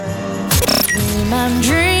I'm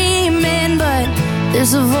dreaming, but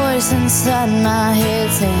there's a voice inside my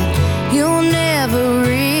head saying you'll never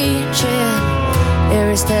reach it.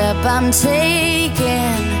 Every step I'm taking,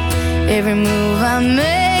 every move I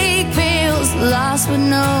make feels lost with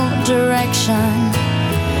no direction.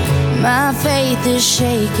 My faith is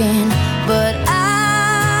shaking, but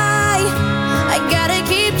I gotta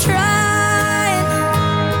keep trying.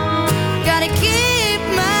 Gotta keep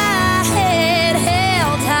my head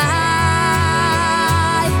held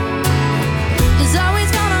high. There's always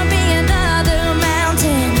gonna be another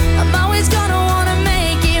mountain. I'm always gonna wanna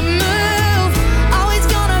make it move. Always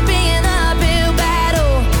gonna be an uphill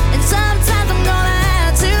battle, and sometimes I'm gonna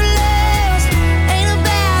have to lose. Ain't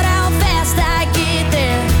about how fast I get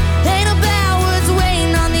there, ain't about what's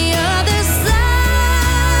waiting on the other side.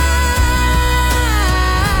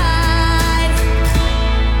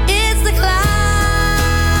 It's the climb.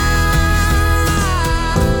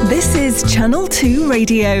 This is Channel 2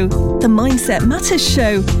 Radio, the Mindset Matters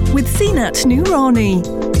Show with Zeenat Noorani.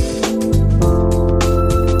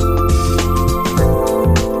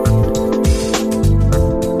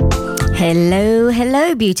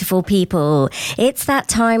 Hello, beautiful people. It's that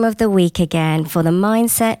time of the week again for the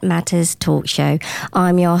Mindset Matters talk show.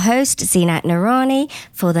 I'm your host, Zeenat Noorani,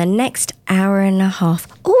 for the next hour and a half,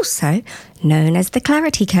 also known as the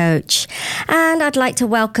Clarity Coach. And I'd like to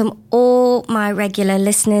welcome all my regular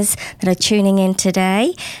listeners that are tuning in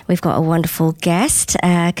today. We've got a wonderful guest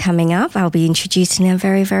coming up. I'll be introducing her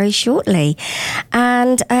very, very shortly.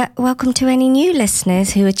 And welcome to any new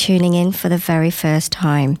listeners who are tuning in for the very first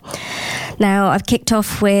time. Now, I've kicked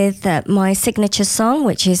off with my signature song,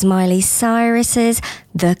 which is Miley Cyrus's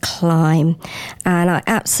The Climb. And I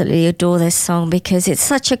absolutely adore this song because it's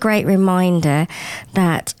such a great reminder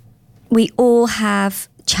that we all have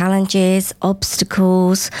challenges,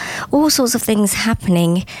 obstacles, all sorts of things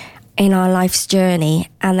happening in our life's journey,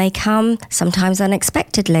 and they come sometimes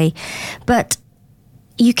unexpectedly. But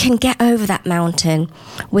you can get over that mountain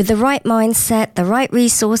with the right mindset, the right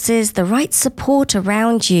resources, the right support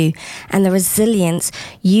around you, and the resilience.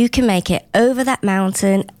 You can make it over that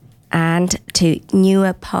mountain and to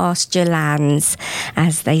newer pasture lands,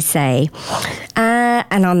 as they say.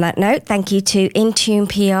 And on that note, thank you to Intune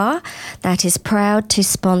PR, that is proud to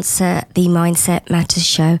sponsor the Mindset Matters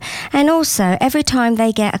show. And also, every time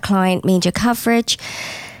they get a client media coverage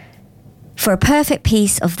for a perfect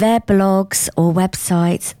piece of their blogs or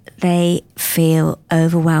websites, they feel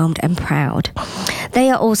overwhelmed and proud. They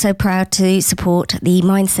are also proud to support the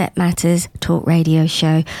Mindset Matters talk radio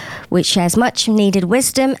show, which shares much needed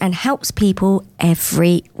wisdom and helps people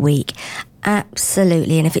every week.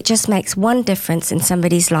 Absolutely. And if it just makes one difference in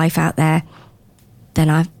somebody's life out there, then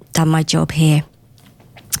I've done my job here.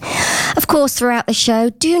 Of course, throughout the show,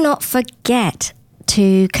 do not forget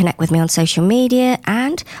to connect with me on social media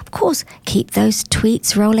and, of course, keep those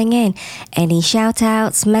tweets rolling in. Any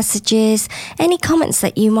shout-outs, messages, any comments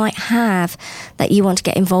that you might have that you want to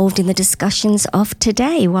get involved in the discussions of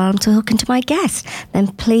today while I'm talking to my guest, then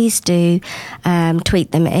please do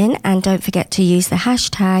tweet them in, and don't forget to use the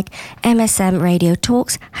hashtag MSM Radio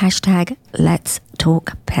Talks, hashtag Let's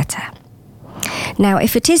Talk Better. Now,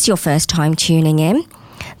 if it is your first time tuning in,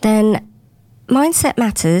 then Mindset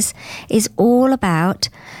Matters is all about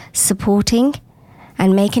supporting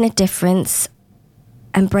and making a difference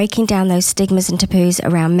and breaking down those stigmas and taboos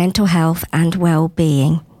around mental health and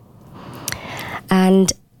well-being.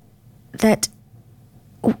 And that,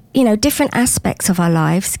 you know, different aspects of our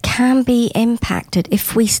lives can be impacted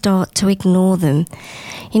if we start to ignore them.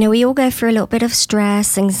 You know, we all go through a little bit of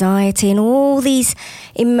stress, anxiety, and all these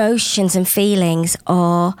emotions and feelings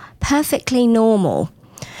are perfectly normal.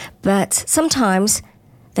 But sometimes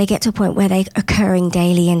they get to a point where they're occurring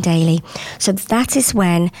daily and daily. So that is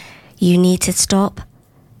when you need to stop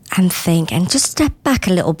and think and just step back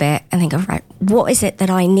a little bit and think, all right, what is it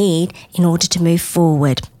that I need in order to move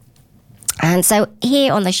forward? And so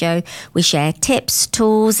here on the show, we share tips,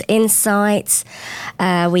 tools, insights.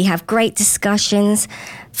 We have great discussions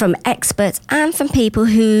from experts and from people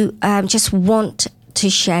who just want to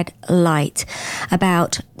shed light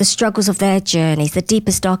about the struggles of their journeys, the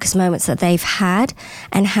deepest, darkest moments that they've had,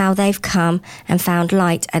 and how they've come and found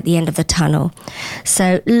light at the end of the tunnel.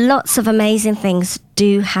 So lots of amazing things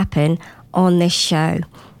do happen on this show.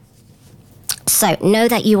 So know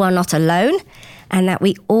that you are not alone and that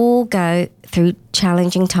we all go through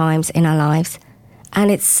challenging times in our lives. And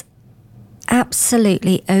it's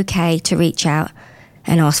absolutely okay to reach out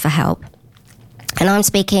and ask for help. And I'm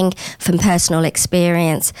speaking from personal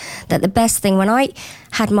experience that the best thing, when I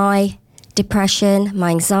had my depression, my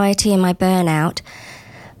anxiety and my burnout,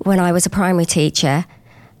 when I was a primary teacher,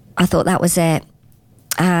 I thought that was it.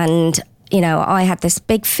 And, I had this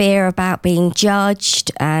big fear about being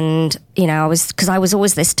judged, and, because I was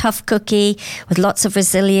always this tough cookie with lots of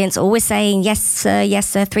resilience, always saying, yes,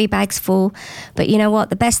 sir, 3 bags full. But you know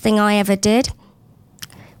what? The best thing I ever did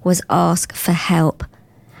was ask for help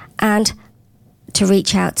and to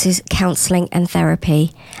reach out to counselling and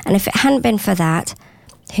therapy. And if it hadn't been for that,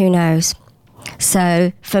 who knows?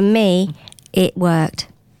 So for me, it worked.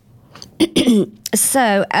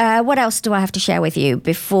 So what else do I have to share with you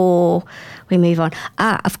before we move on?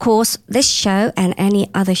 Of course, this show and any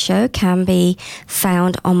other show can be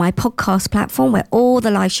found on my podcast platform, where all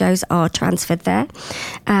the live shows are transferred there.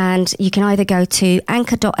 And you can either go to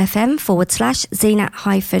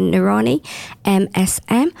anchor.fm/Zinat-Noorani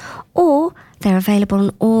MSM, or they're available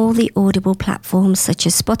on all the Audible platforms such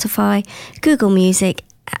as Spotify, Google Music,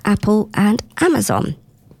 Apple and Amazon.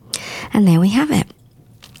 And there we have it.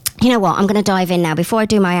 You know what? I'm going to dive in now. Before I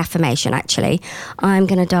do my affirmation, actually, I'm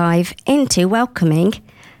going to dive into welcoming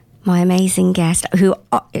my amazing guest, who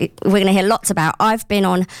we're going to hear lots about. I've been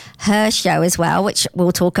on her show as well, which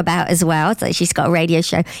we'll talk about as well. So she's got a radio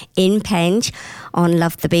show in Penge on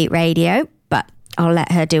Love the Beat Radio, but I'll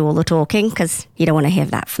let her do all the talking because you don't want to hear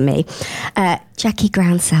that from me. Jackie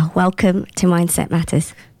Groundsell, welcome to Mindset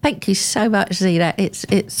Matters. Thank you so much, Zina. It's.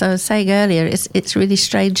 I was saying earlier, it's really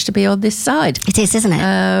strange to be on this side. It is, isn't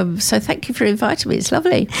it? So thank you for inviting me. It's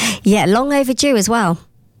lovely. Yeah, long overdue as well.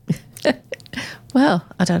 Well,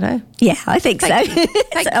 I don't know. Yeah, I think Thank so. you.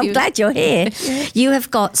 Thank I'm you. glad you're here. Yeah. You have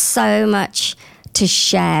got so much to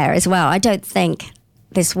share as well. I don't think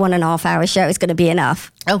this 1.5 hour show is going to be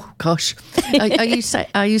enough. Oh gosh, are you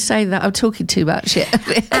saying that I'm talking too much? Yeah.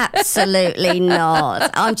 Absolutely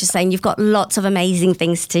not. I'm just saying you've got lots of amazing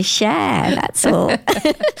things to share. That's all.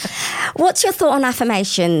 What's your thought on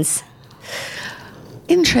affirmations?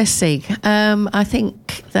 Interesting. I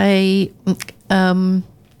think they.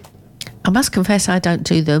 I must confess I don't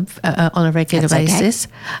do them on a regular basis,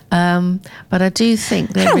 but I do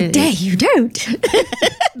think they're How really... dare you don't?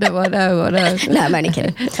 No, I know. No, I'm only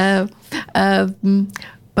kidding.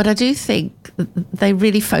 But I do think they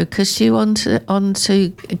really focus you onto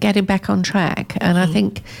getting back on track. And I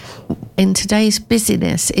think in today's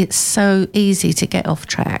busyness, it's so easy to get off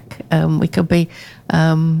track. We could be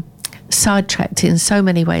sidetracked in so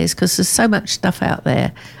many ways because there's so much stuff out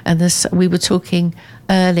there. And we were talking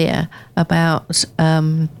earlier about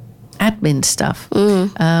admin stuff.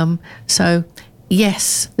 So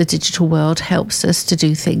yes, the digital world helps us to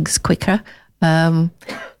do things quicker and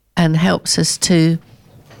helps us to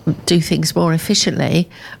do things more efficiently,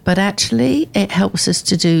 but actually it helps us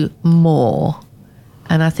to do more.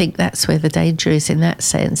 And I think that's where the danger is in that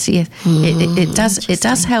sense. Yeah, it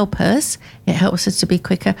does help us. It helps us to be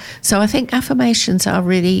quicker. So I think affirmations are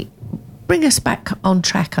really bring us back on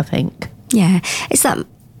track, I think. Yeah. It's that,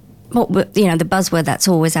 the buzzword that's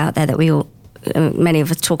always out there that we all, many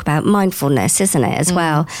of us talk about, mindfulness, isn't it, as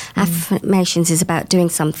well? Affirmations is about doing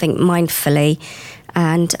something mindfully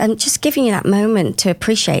and just giving you that moment to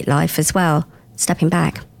appreciate life as well, stepping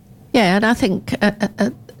back. Yeah, and I think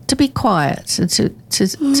to be quiet and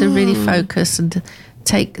to really focus and to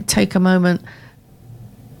take a moment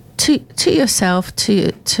to yourself,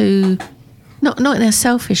 to not in a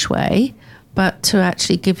selfish way, but to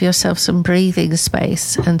actually give yourself some breathing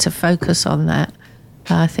space and to focus on that.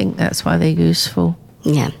 I think that's why they're useful.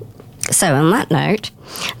 Yeah. So on that note,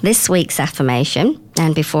 this week's affirmation,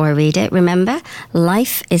 and before I read it, remember,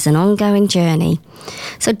 life is an ongoing journey.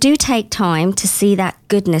 So do take time to see that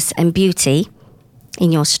goodness and beauty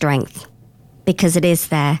in your strength, because it is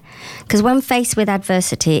there. Because when faced with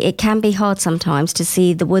adversity, it can be hard sometimes to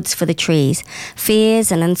see the woods for the trees.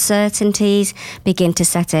 Fears and uncertainties begin to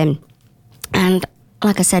set in. And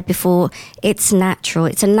like I said before, it's natural.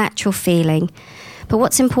 It's a natural feeling. But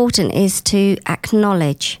what's important is to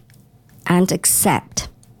acknowledge and accept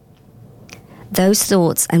those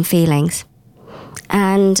thoughts and feelings.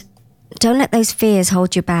 And don't let those fears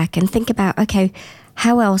hold you back, and think about, okay,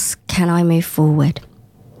 how else can I move forward?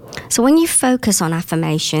 So when you focus on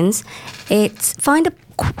affirmations, find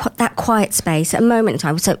that quiet space, a moment in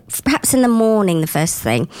time. So perhaps in the morning, the first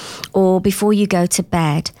thing, or before you go to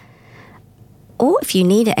bed. Or if you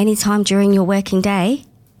need it any time during your working day,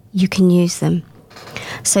 you can use them.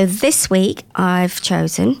 So this week I've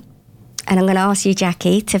chosen, and I'm going to ask you,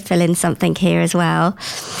 Jackie, to fill in something here as well.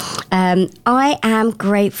 I am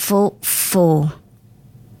grateful for...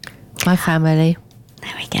 My family.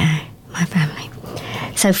 There we go, my family.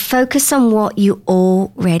 So focus on what you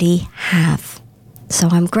already have. So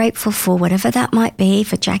I'm grateful for whatever that might be.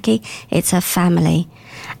 For Jackie, it's her family.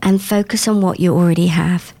 And focus on what you already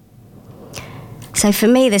have. So for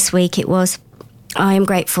me this week, it was, I am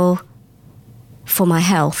grateful for my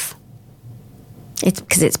health. It's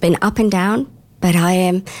because it's been up and down, but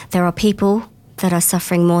there are people that are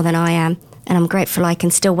suffering more than I am, and I'm grateful I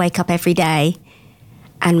can still wake up every day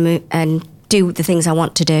and do the things I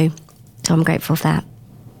want to do. So I'm grateful for that.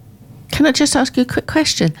 Can I just ask you a quick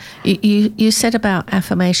question? You said about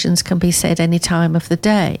affirmations can be said any time of the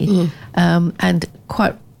day, and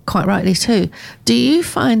quite rightly too. Do you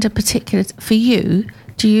find a particular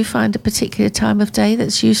time of day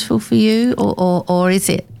that's useful for you, or is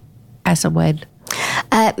it as and when?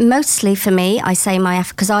 Mostly for me, I say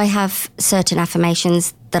because I have certain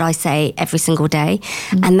affirmations that I say every single day,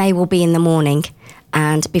 and they will be in the morning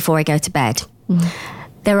and before I go to bed.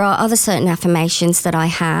 There are other certain affirmations that I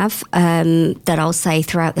have that I'll say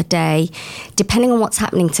throughout the day, depending on what's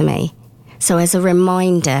happening to me. So as a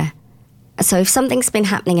reminder, so if something's been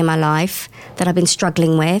happening in my life that I've been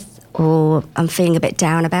struggling with or I'm feeling a bit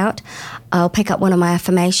down about, I'll pick up one of my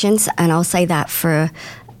affirmations and I'll say that for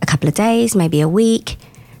a couple of days, maybe a week.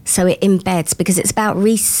 So it embeds, because it's about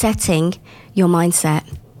resetting your mindset.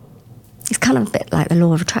 It's kind of a bit like the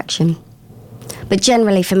law of attraction. But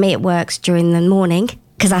generally for me it works during the morning,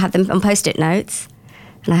 because I have them on Post-it notes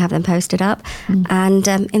and I have them posted up, and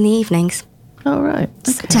in the evenings. Oh, right.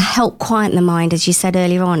 Okay. To help quieten the mind, as you said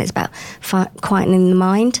earlier on, it's about quietening the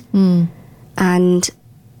mind. And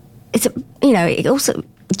it's, it also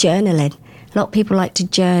journaling. A lot of people like to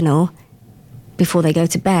journal before they go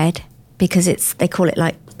to bed because they call it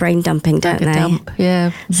like brain dumping, don't they? Dump,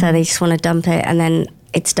 yeah. So they just want to dump it and then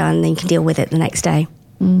it's done, then you can deal with it the next day.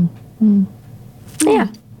 Yeah.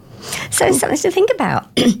 So it's something to think about.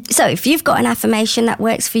 So if you've got an affirmation that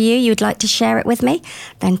works for you, you'd like to share it with me,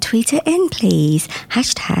 then tweet it in, please.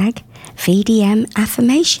 #VDM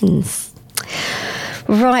affirmations.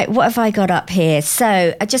 Right, what have I got up here?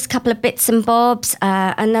 So just a couple of bits and bobs.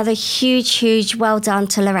 Another huge well done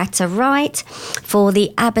to Loretta Wright for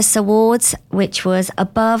the Abbas Awards, which was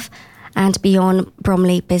Above and Beyond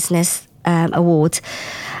Bromley Business Awards,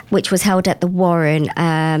 which was held at the Warren,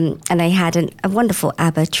 and they had a wonderful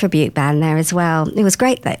ABBA tribute band there as well. It was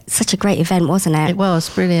great. Such a great event, wasn't it? It was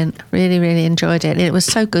brilliant. Really enjoyed it. And it was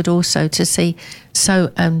so good also to see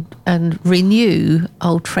and renew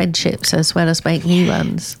old friendships as well as make new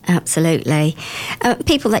ones. Absolutely.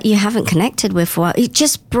 People that you haven't connected with for a while. It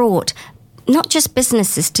just brought not just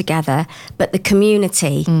businesses together, but the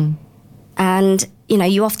community. And,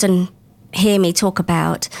 you often hear me talk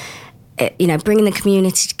about bringing the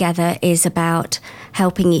community together is about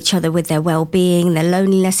helping each other with their well-being, their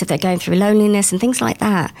loneliness, if they're going through loneliness and things like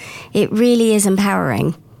that. It really is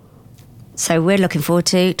empowering. So we're looking forward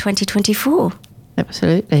to 2024.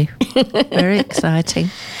 Absolutely. Very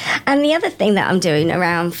exciting. And the other thing that I'm doing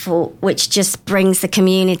around which just brings the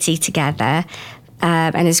community together,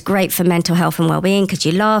 and is great for mental health and well-being, because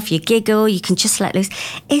you laugh, you giggle, you can just let loose,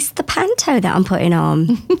 is the panto that I'm putting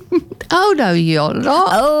on. Oh, no, you're not.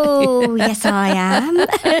 Oh, yes, I am.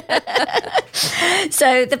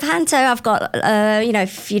 So the panto, I've got,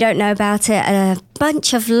 if you don't know about it, a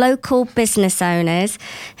bunch of local business owners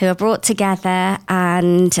who are brought together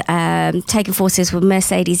and taken forces with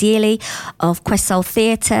Mercedes Yearley of Quest Soul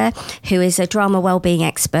Theatre, who is a drama wellbeing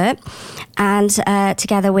expert. And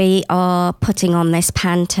together we are putting on this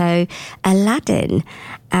panto, Aladdin.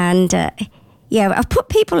 And I've put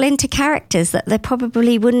people into characters that they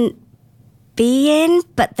probably wouldn't be in,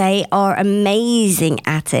 but they are amazing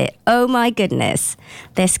at it. Oh my goodness,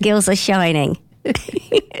 their skills are shining.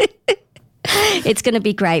 It's going to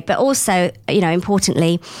be great. But also,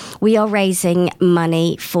 importantly, we are raising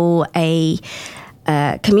money for a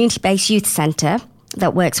community-based youth centre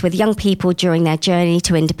that works with young people during their journey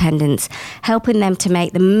to independence, helping them to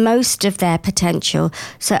make the most of their potential.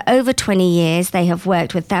 So over 20 years, they have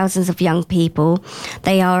worked with thousands of young people.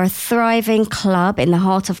 They are a thriving club in the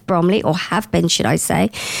heart of Bromley, or have been, should I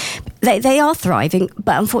say. They are thriving,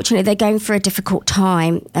 but unfortunately, they're going through a difficult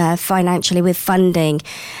time financially with funding.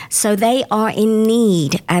 So they are in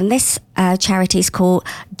need. And this charity is called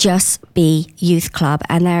Just Be Youth Club,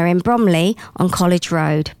 and they're in Bromley on College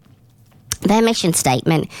Road. Their mission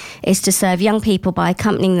statement is to serve young people by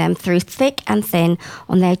accompanying them through thick and thin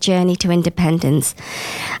on their journey to independence,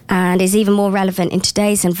 and is even more relevant in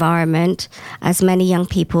today's environment as many young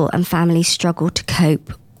people and families struggle to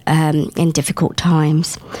cope in difficult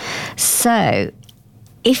times. So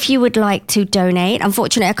if you would like to donate,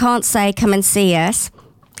 unfortunately I can't say come and see us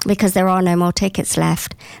because there are no more tickets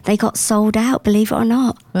left. They got sold out, believe it or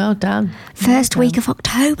not. Well done. First week of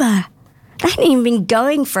October. They hadn't even been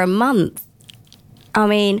going for a month. I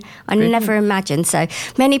mean, I never imagined. So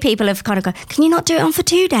many people have kind of gone, can you not do it on for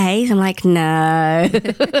 2 days? I'm like, no.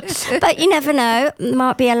 But you never know.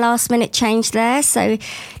 Might be a last minute change there. So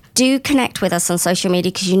do connect with us on social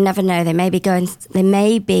media, because you never know. There may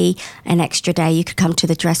be an extra day. You could come to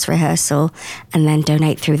the dress rehearsal and then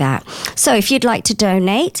donate through that. So if you'd like to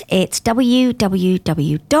donate, it's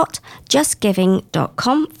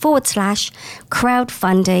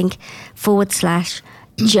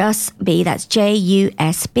www.justgiving.com/crowdfunding/JUSB, that's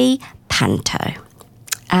JUSB Panto.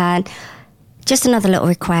 And just another little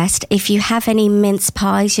request, if you have any mince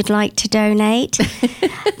pies you'd like to donate,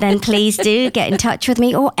 then please do get in touch with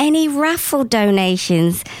me, or any raffle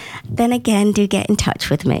donations, then again, do get in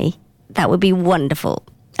touch with me. That would be wonderful.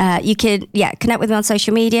 You can, connect with me on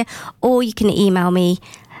social media, or you can email me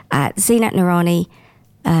at zinatnarani,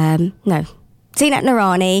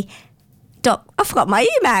 zinatnarani. I forgot my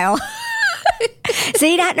email.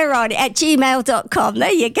 zinatnarani@gmail.com.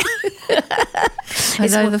 There you go. I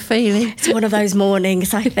know the feeling. It's one of those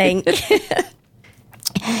mornings, I think.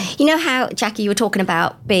 You know how, Jackie, you were talking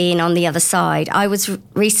about being on the other side? I was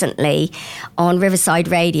recently on Riverside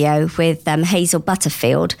Radio with Hazel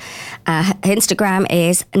Butterfield. Her Instagram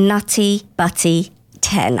is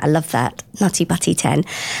nuttybutty10. I love that, nuttybutty10.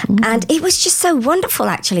 And it was just so wonderful,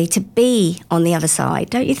 actually, to be on the other side,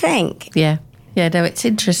 don't you think? Yeah. Yeah, no, it's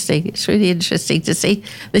interesting. It's really interesting to see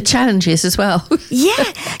the challenges as well.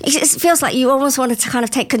 Yeah, it feels like you almost wanted to kind of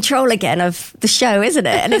take control again of the show, isn't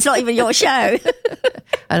it? And it's not even your show.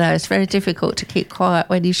 I know, it's very difficult to keep quiet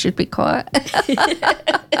when you should be quiet.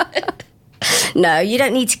 No, you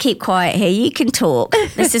don't need to keep quiet here. You can talk.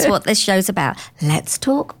 This is what this show's about. Let's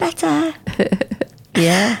talk better.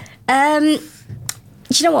 Yeah. Do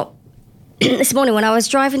you know what? This morning when I was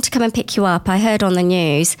driving to come and pick you up, I heard on the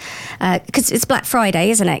news, because it's Black Friday,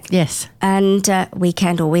 isn't it? Yes. And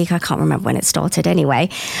weekend or week, I can't remember when it started anyway.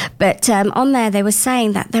 But on there, they were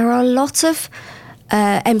saying that there are a lot of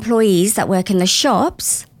employees that work in the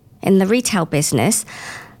shops, in the retail business,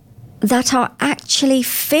 that are actually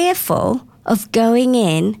fearful of going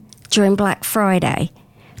in during Black Friday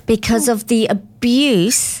because of the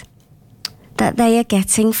abuse that they are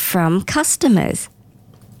getting from customers.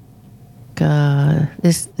 God,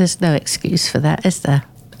 there's no excuse for that, is there?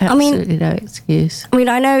 Absolutely no excuse. I mean,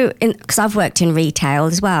 I know, because I've worked in retail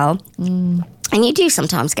as well, and you do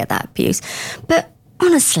sometimes get that abuse. But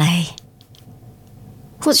honestly,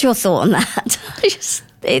 what's your thought on that?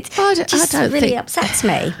 It just really upsets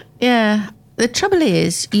me. Yeah. The trouble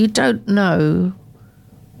is, you don't know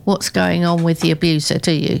what's going on with the abuser,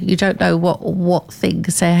 do you? You don't know what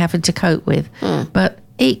things they're having to cope with. But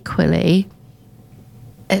equally,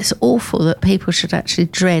 it's awful that people should actually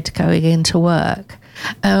dread going into work.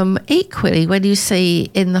 Equally, when you see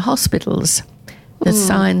in the hospitals the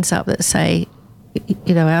signs up that say,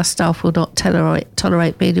 you know, our staff will not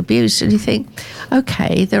tolerate being abused, and you think,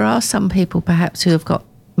 okay, there are some people perhaps who have got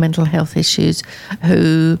mental health issues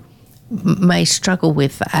who may struggle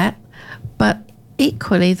with that, but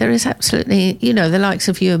equally there is absolutely, you know, the likes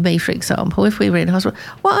of you and me, for example, if we were in hospital,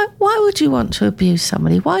 why would you want to abuse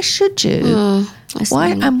somebody? Why should you?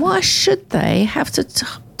 Why should they have to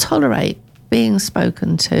tolerate being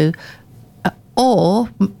spoken to or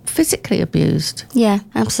physically abused? Yeah,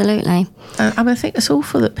 absolutely. I think it's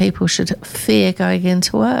awful that people should fear going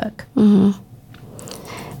into work.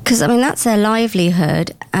 Because, I mean, that's their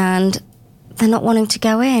livelihood, and they're not wanting to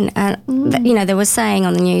go in. And, you know, they were saying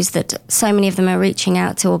on the news that so many of them are reaching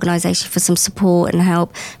out to organisations for some support and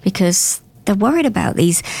help because they're worried about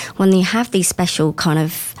these, when you have these special kind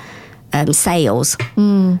of sales,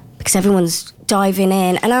 because everyone's diving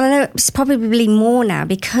in. And I know it's probably more now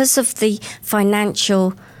because of the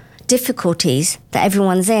financial difficulties that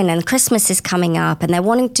everyone's in, and Christmas is coming up and they're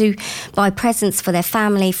wanting to buy presents for their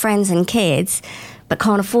family, friends and kids, but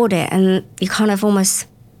can't afford it. And you kind of almost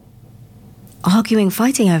arguing,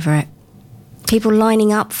 fighting over it. People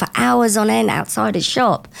lining up for hours on end outside a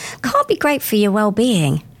shop. Can't be great for your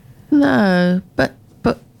well-being. No, but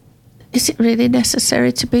is it really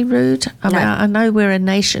necessary to be rude? I mean, I know we're a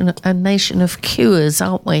nation of queuers,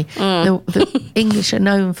 aren't we? The English are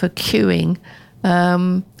known for queuing.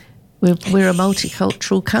 We're a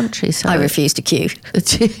multicultural country, so I refuse to queue.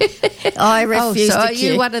 I refuse to queue. Are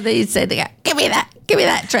you one of these that go, give me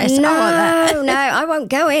that dress? No, I want that. No, I won't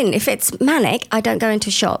go in. If it's manic, I don't go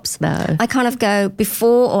into shops. No. I kind of go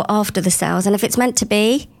before or after the sales, and if it's meant to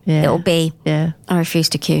be, it'll be. Yeah. I refuse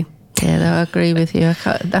to queue. Yeah, no, I agree with you.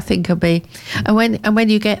 Nothing can be. And when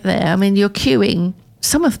you get there, I mean, you're queuing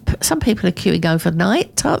some people are queuing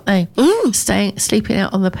overnight, aren't they? Sleeping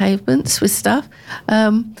out on the pavements with stuff.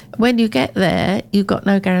 When you get there, you've got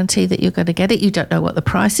no guarantee that you're going to get it. You don't know what the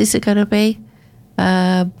prices are going to be.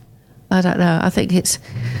 I don't know. I think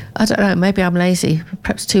I don't know. Maybe I'm lazy.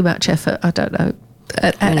 Perhaps too much effort. I don't know.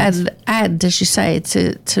 And as you say,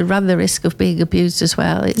 to run the risk of being abused as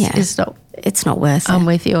well, it's not worth it. I'm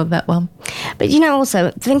with you on that one. But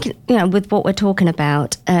also thinking, with what we're talking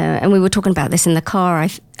about, and we were talking about this in the car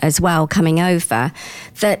as well, coming over,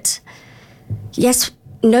 that yes,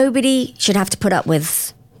 nobody should have to put up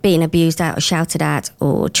with being abused at or shouted at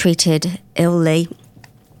or treated illy.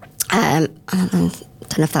 I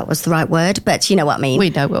don't know if that was the right word, but you know what I mean. We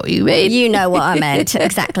know what you mean. You know what I meant,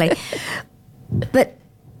 exactly. But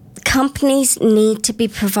companies need to be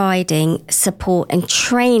providing support and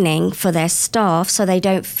training for their staff so they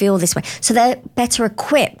don't feel this way. So they're better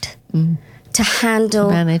equipped to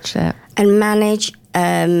manage that and manage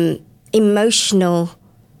emotional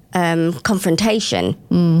confrontation.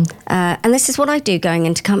 And this is what I do going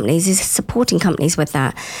into companies, is supporting companies with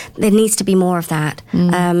that. There needs to be more of that.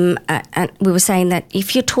 And we were saying that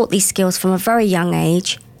if you're taught these skills from a very young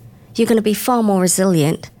age, you're going to be far more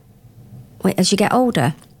resilient as you get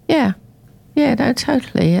older. Yeah, no,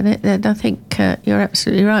 totally. And I think you're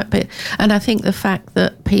absolutely right. And I think the fact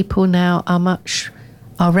that people now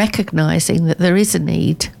are recognising that there is a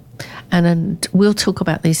need, and we'll talk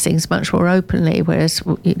about these things much more openly, whereas,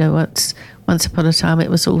 once upon a time it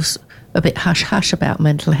was all a bit hush-hush about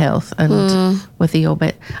mental health and whether you're...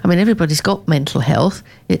 everybody's got mental health.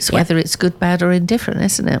 It's whether it's good, bad or indifferent,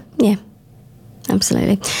 isn't it? Yeah,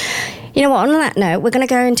 absolutely. You know what, on that note, we're going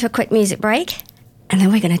to go into a quick music break and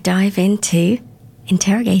then we're going to dive into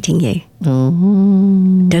interrogating you.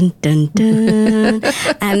 Dun, dun, dun.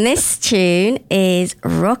 And this tune is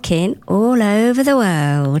rocking all over the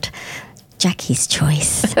world. Jackie's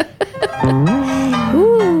choice.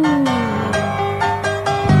 Ooh.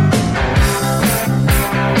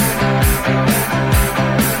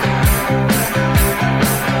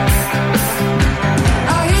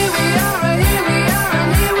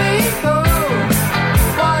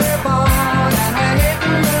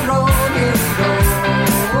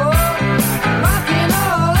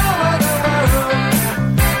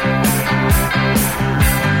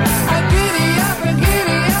 Giddy up and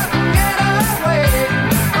get away,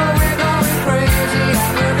 or we're going crazy.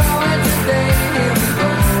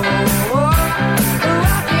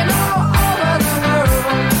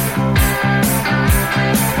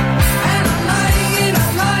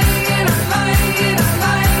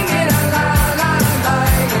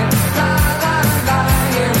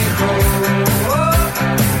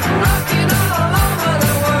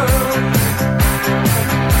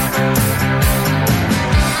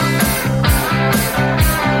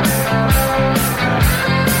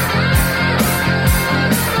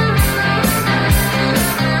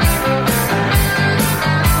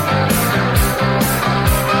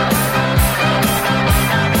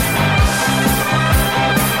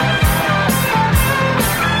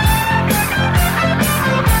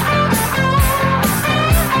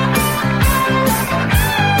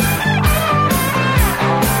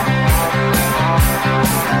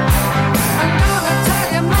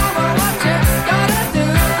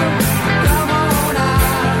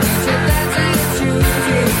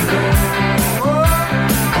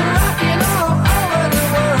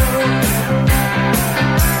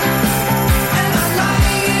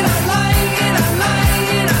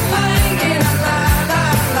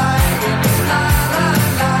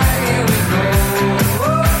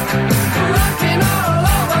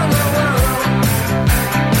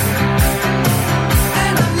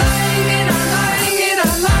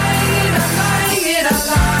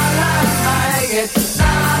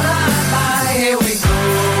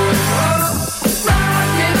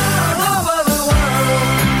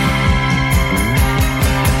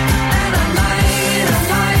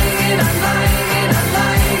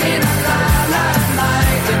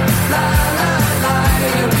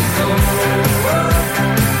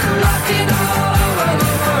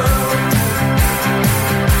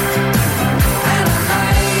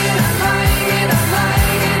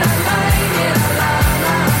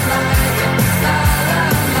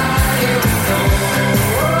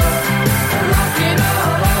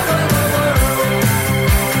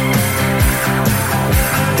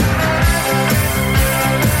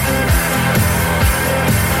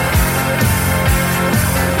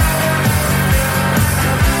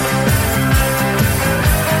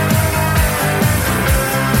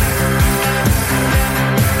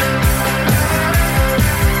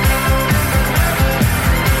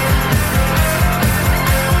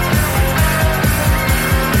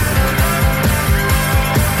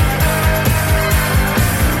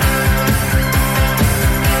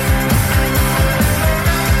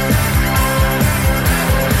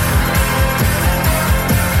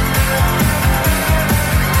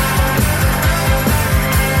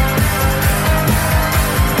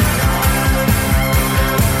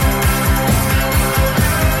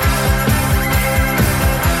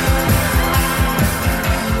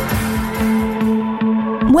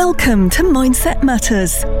 Welcome to Mindset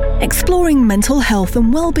Matters, exploring mental health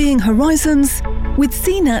and well-being horizons with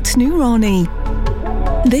Zeenat Noorani.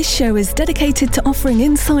 This show is dedicated to offering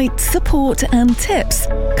insight, support and tips,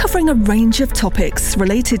 covering a range of topics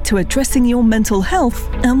related to addressing your mental health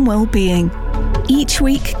and well-being. Each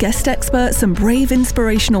week, guest experts and brave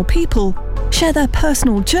inspirational people share their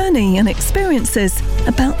personal journey and experiences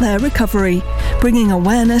about their recovery, bringing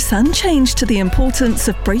awareness and change to the importance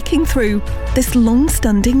of breaking through this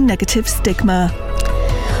long-standing negative stigma.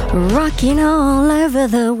 Rocking all over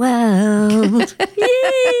the world.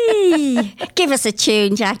 Yay! Give us a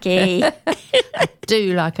tune, Jackie. I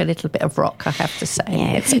do like a little bit of rock, I have to say.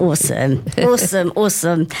 Yeah, it's awesome.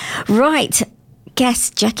 Awesome. Right,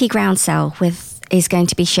 guest Jackie Groundsell is going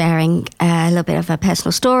to be sharing a little bit of her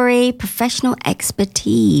personal story, professional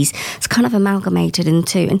expertise. It's kind of amalgamated in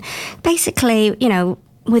two. And basically,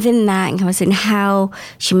 within that, encompassing how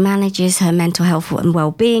she manages her mental health and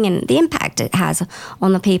well-being and the impact it has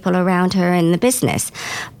on the people around her in the business.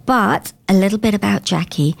 But a little bit about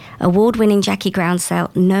Jackie, award-winning Jackie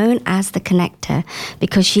Groundsell, known as The Connector,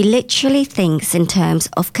 because she literally thinks in terms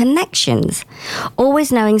of connections,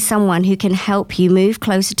 always knowing someone who can help you move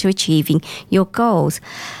closer to achieving your goals.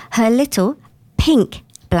 Her little pink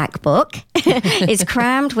black book is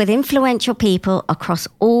crammed with influential people across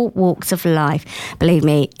all walks of life. Believe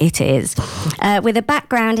me, it is. With a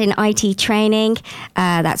background in IT training,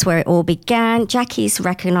 that's where it all began. Jackie's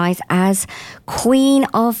recognised as Queen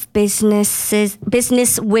of Business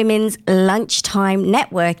Women's Lunchtime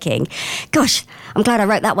Networking. Gosh, I'm glad I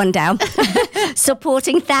wrote that one down.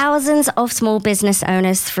 Supporting thousands of small business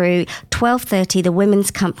owners through 1230 The Women's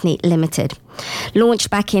Company Limited. Launched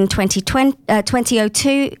back in 2002,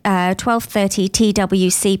 1230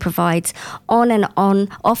 TWC provides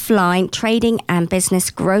offline trading and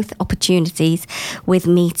business growth opportunities with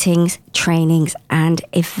meetings, trainings and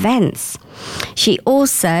events. She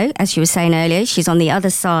also, as you were saying earlier, she's on the other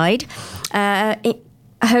side,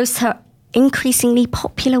 hosts her increasingly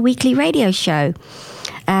popular weekly radio show,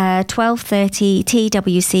 1230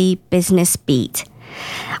 TWC Business Beat.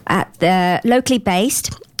 Locally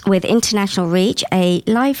based, with international reach,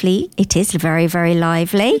 it is very, very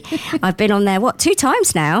lively. I've been on there, 2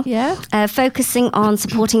 times now? Yeah. Focusing on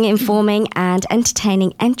supporting, informing and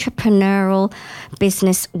entertaining entrepreneurial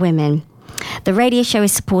business women. The radio show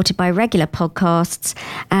is supported by regular podcasts.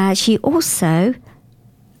 She also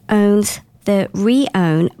owns the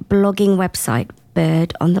Re-Own blogging website,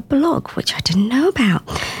 Bird on the Blog, which I didn't know about.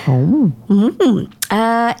 Oh.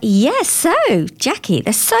 Yes, so, Jackie,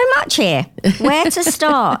 there's so much here. Where to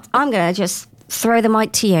start? I'm going to just throw the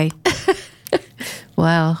mic to you.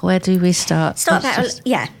 Well, where do we start? Fill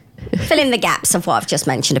in the gaps of what I've just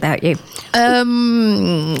mentioned about you. I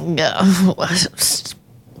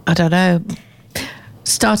don't know.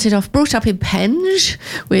 Started off, brought up in Penge,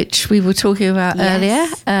 which we were talking about earlier,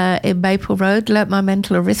 in Maple Road. Learnt my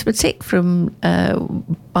mental arithmetic from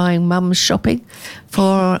buying mum's shopping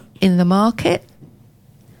in the market.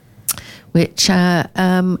 Which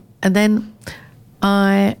and then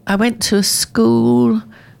I went to a school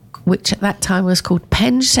which at that time was called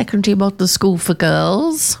Penge Secondary Modern School for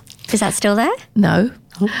Girls. Is that still there? No.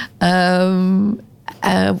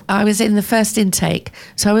 I was in the first intake,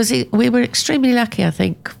 so we were extremely lucky, I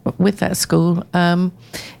think, with that school.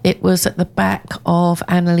 It was at the back of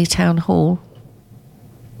Annerley Town Hall,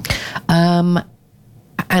 and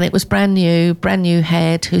it was brand new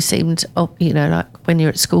head, who seemed, like when you're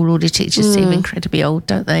at school, all the teachers seem incredibly old,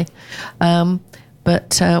 don't they?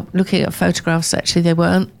 But looking at photographs, actually, they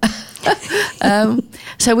weren't.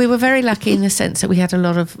 So we were very lucky in the sense that we had a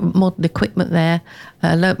lot of modern equipment there.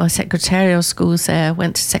 Learnt my secretarial skills there.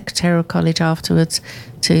 Went to secretarial college afterwards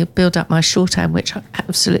to build up my shorthand, which I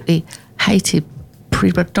absolutely hated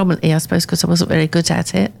predominantly, I suppose, because I wasn't very good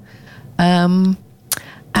at it. And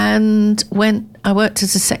I worked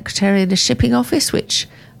as a secretary in a shipping office, which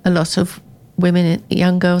a lot of women,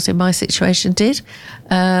 young girls in my situation did.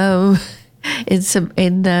 In St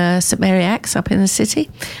Mary Axe up in the city,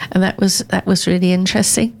 and that was really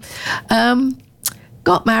interesting.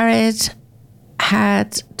 Got married,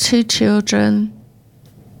 had 2 children.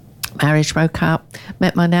 Marriage broke up.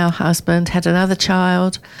 Met my now husband, had another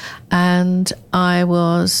child, and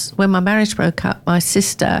when my marriage broke up, my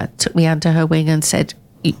sister took me under her wing and said,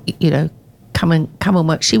 come and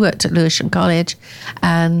work. She worked at Lewisham College,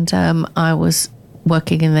 and I was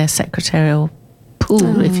working in their secretarial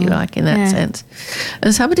pool, if you like, in that sense.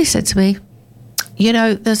 And somebody said to me,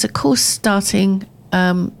 there's a course starting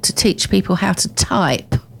to teach people how to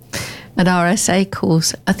type. an RSA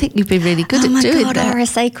course. I think you'd be really good at doing that. Oh my God,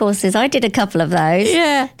 RSA courses. I did a couple of those.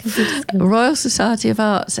 Yeah. Royal Society of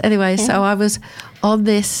Arts. Anyway, so I was on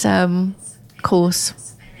this course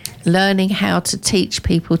learning how to teach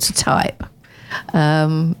people to type.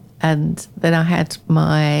 And then I had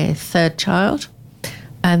my third child.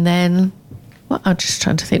 And then, well, I'm just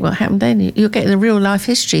trying to think what happened then. You're getting a real life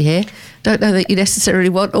history here. Don't know that you necessarily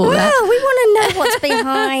want all that. Well, we want to know what's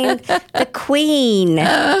behind the Queen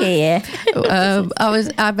here.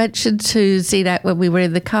 I mentioned to Zeenat when we were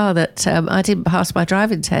in the car that I didn't pass my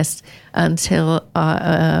driving test until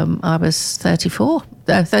I was 32.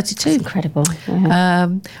 That's incredible. Yeah.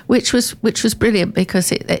 Which was brilliant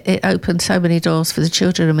because it opened so many doors for the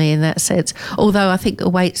children and me in that sense. Although I think the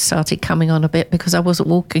weight started coming on a bit because I wasn't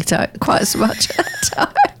walking quite as much at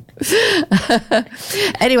that time.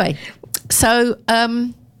 Anyway, so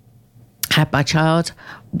had my child,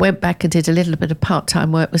 went back and did a little bit of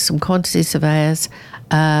part-time work with some quantity surveyors.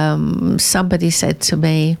 Somebody said to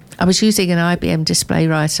me, I was using an IBM display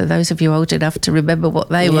writer, those of you old enough to remember what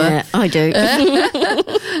they were. Yeah, I do.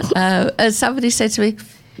 And somebody said to me,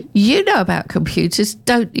 you know about computers,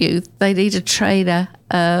 don't you? They need a trainer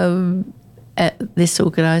at this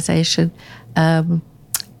organisation to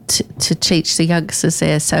teach the youngsters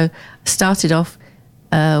there. So I started off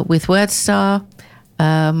with WordStar.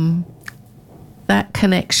 That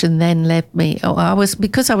connection then led me.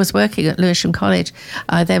 Because I was working at Lewisham College,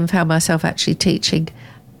 I then found myself actually teaching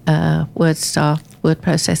WordStar, word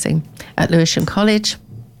processing, at Lewisham College.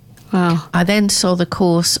 Wow. I then saw the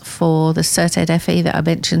course for the Cert Ed FE that I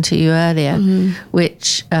mentioned to you earlier,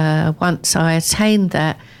 which once I attained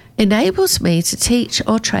that, enables me to teach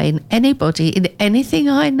or train anybody in anything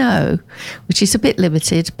I know, which is a bit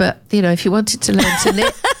limited, but, if you wanted to learn to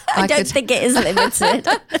knit, I don't think it is limited.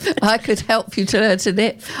 I could help you to learn to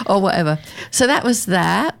knit or whatever. So that was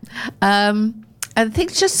that. And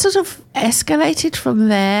things just sort of escalated from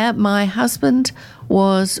there. My husband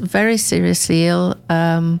was very seriously ill.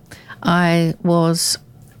 I was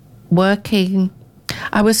working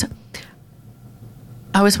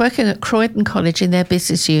at Croydon College in their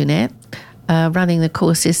business unit, running the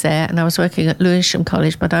courses there, and I was working at Lewisham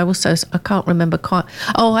College, but I can't remember quite.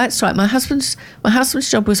 Oh, that's right. My husband's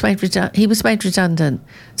job was he was made redundant.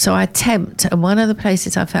 So I temped, and one of the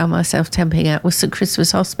places I found myself temping at was St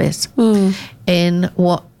Christopher's Hospice in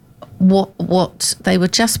what they were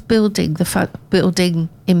just building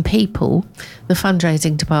in people, the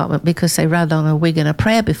fundraising department, because they ran on a wing and a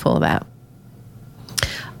prayer before that.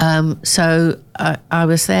 So I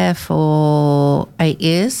was there for 8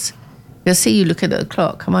 years. You'll see you looking at the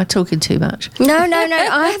clock. Am I talking too much? No.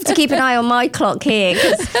 I have to keep an eye on my clock here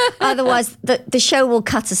because otherwise the show will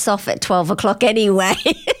cut us off at 12 o'clock anyway.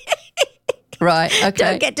 Right, okay.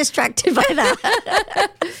 Don't get distracted by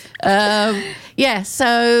that.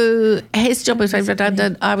 So his job was made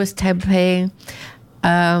redundant. I was temping.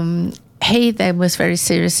 He then was very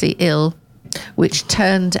seriously ill, which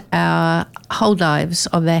turned our whole lives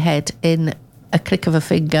on their head in a click of a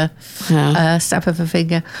finger, snap of a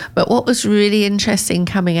finger. But what was really interesting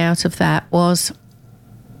coming out of that was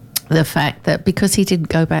the fact that because he didn't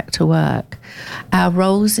go back to work, our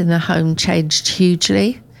roles in the home changed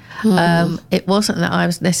hugely. It wasn't that I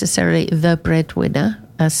was necessarily the breadwinner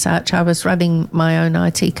as such. I was running my own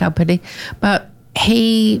IT company, but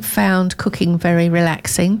he found cooking very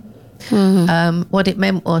relaxing. What it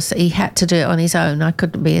meant was that he had to do it on his own. I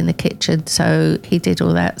couldn't be in the kitchen, so he did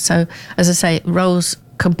all that. So, as I say, roles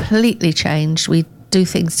completely changed. We do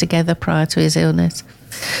things together prior to his illness.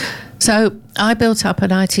 So I built up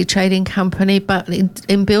an IT training company, but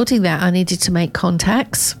in building that, I needed to make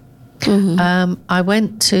contacts. I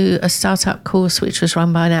went to a startup course, which was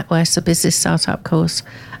run by NatWest, a business startup course.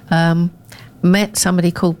 Met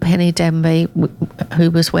somebody called Penny Denby,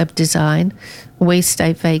 who was web design. We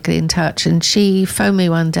stayed vaguely in touch, and she phoned me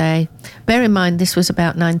one day. Bear in mind, this was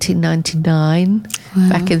about 1999,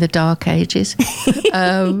 back in the dark ages,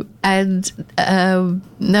 and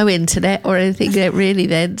no internet or anything really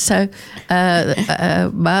then, so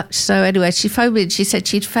much. So anyway, she phoned me and she said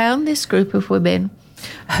she'd found this group of women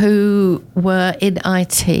who were in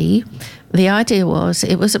IT. The idea was,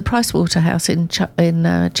 it was at Price Waterhouse in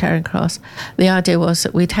Charing Cross. The idea was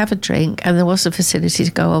that we'd have a drink and there was a facility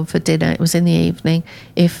to go on for dinner. It was in the evening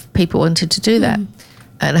if people wanted to do that.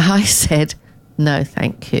 And I said, no,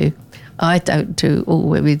 thank you. I don't do all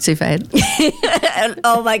women's events.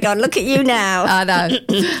 Oh my God, look at you now. I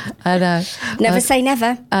know. Never say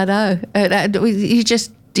never. I know.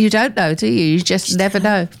 You don't know, do you? You just never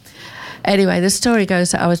know. Anyway, the story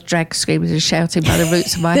goes that I was dragged screaming and shouting by the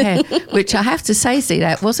roots of my hair, which I have to say,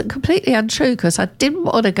 that wasn't completely untrue because I didn't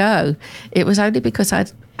want to go. It was only because I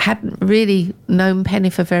hadn't really known Penny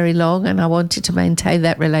for very long and I wanted to maintain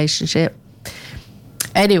that relationship.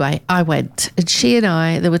 Anyway, I went, and she and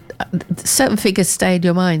I, there were certain figures stay in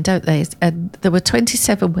your mind, don't they? And there were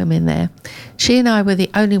 27 women there. She and I were the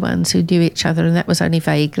only ones who knew each other, and that was only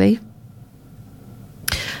vaguely.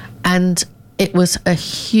 And it was a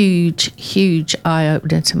huge, huge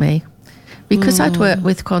eye-opener to me. Because I'd worked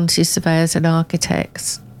with quantity surveyors and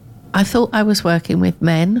architects, I thought I was working with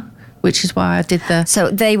men, which is why I did the... So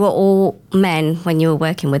they were all men when you were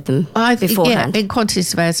working with them beforehand? Yeah, in quantity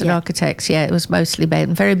surveyors and architects, it was mostly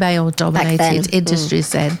men, very male-dominated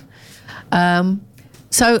industries then.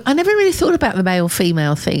 So I never really thought about the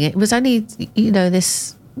male-female thing. It was only,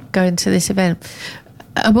 this going to this event.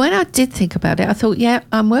 And when I did think about it, I thought,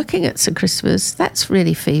 I'm working at St Christopher's. That's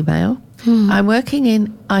really female. I'm working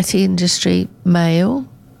in IT industry, male,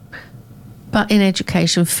 but in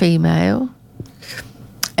education, female.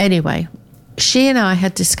 Anyway, she and I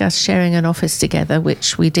had discussed sharing an office together,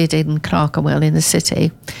 which we did in Clerkenwell in the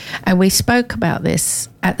city. And we spoke about this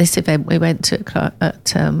at this event we went to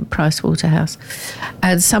at Price Waterhouse.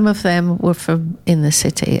 And some of them were from in the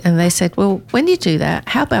city. And they said, well, when you do that,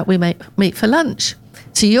 how about we meet for lunch?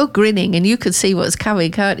 So you're grinning and you can see what's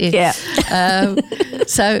coming, can't you? Yeah.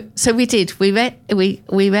 So we did. We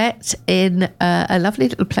met in a lovely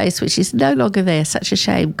little place, which is no longer there, such a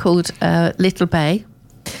shame, called Little Bay.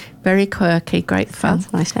 Very quirky, great fun.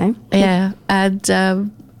 That's a nice name. Yeah,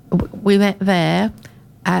 and we met there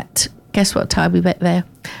at, guess what time we met there?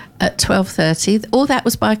 At 12:30. All that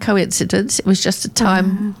was by coincidence. It was just a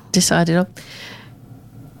time decided on.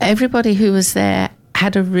 Everybody who was there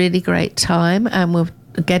had a really great time and were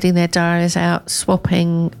getting their diaries out,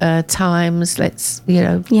 swapping times. Let's,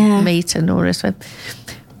 meet and all this.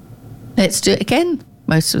 Let's do it again,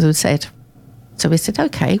 most of them said. So we said,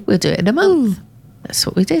 okay, we'll do it in a month. That's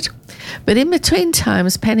what we did. But in between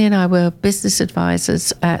times, Penny and I were business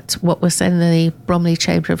advisors at what was then the Bromley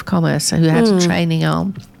Chamber of Commerce, who had a training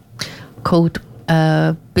arm called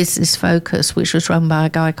Business Focus, which was run by a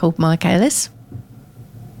guy called Mike Ellis.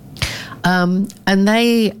 And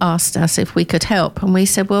they asked us if we could help. And we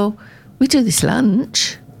said, well, we do this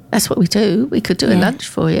lunch. That's what we do. We could do a lunch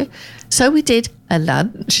for you. So we did a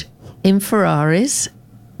lunch in Ferraris,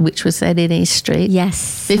 which was then in East Street.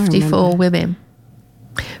 Yes. 54 women.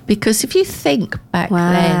 Because if you think back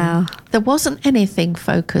then, there wasn't anything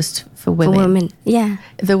focused for women. For women, yeah.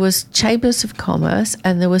 There was Chambers of Commerce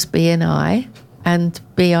and there was BNI, and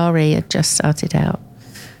BRE had just started out.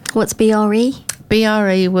 What's BRE?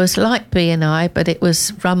 BRE was like BNI, but it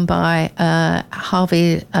was run by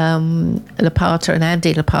Harvey Lapata and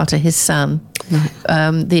Andy Lapata, his son. Right.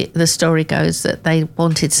 The story goes that they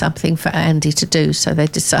wanted something for Andy to do, so they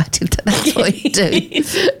decided that that's what he'd do.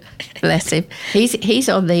 Bless him. He's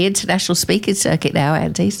on the international speaking circuit now,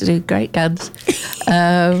 Andy. He's doing great guns.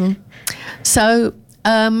 Coming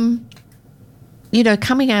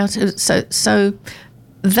out, so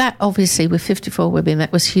that obviously with 54 women,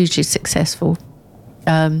 that was hugely successful.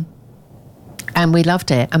 And we loved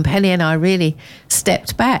it. And Penny and I really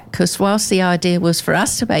stepped back because whilst the idea was for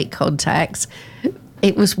us to make contacts,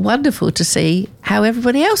 it was wonderful to see how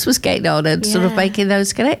everybody else was getting on and sort of making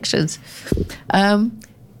those connections.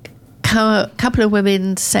 A couple of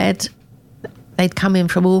women said they'd come in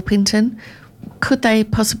from Orpington. Could they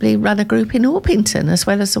possibly run a group in Orpington as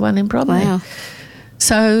well as the one in Bromley? Wow.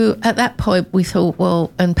 So at that point we thought,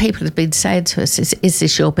 well, and people had been saying to us, is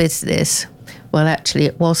this your business? Well, actually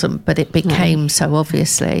it wasn't, but it became so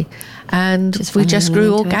obviously. And we just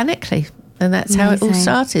grew organically. And that's how it all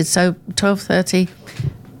started. So 12:30,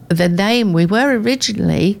 the name, we were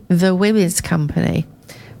originally the Women's Company,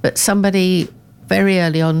 but somebody very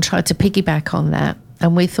early on tried to piggyback on that.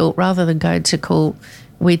 And we thought rather than going to court,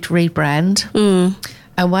 we'd rebrand.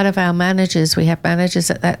 And one of our managers, we had managers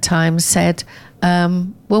at that time, said,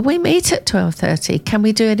 well, we meet at 12:30. Can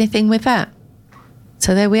we do anything with that?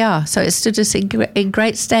 So there we are. So it stood us in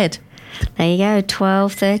great stead. There you go,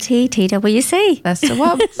 12:30 TWC. That's the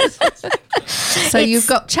one. So you've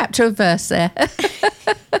got chapter and verse there.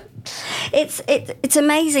 It's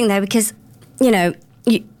amazing though, because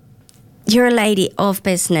you're a lady of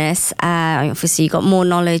business. Obviously, you got more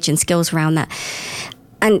knowledge and skills around that,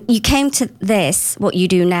 and you came to this, what you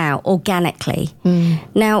do now, organically.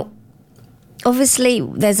 Now, obviously,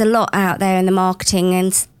 there's a lot out there in the marketing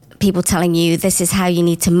and people telling you this is how you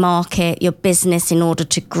need to market your business in order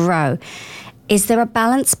to grow. Is there a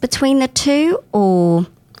balance between the two, or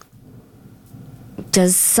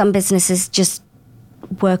does some businesses just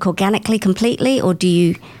work organically completely, or do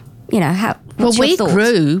you, what's your thoughts?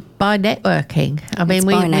 Grew by networking. I mean,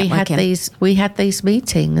 we had these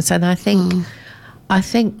meetings, and I think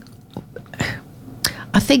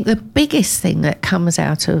the biggest thing that comes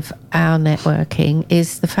out of our networking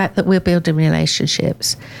is the fact that we're building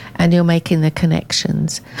relationships and you're making the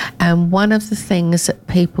connections. And one of the things that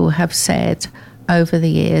people have said over the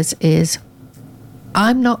years is,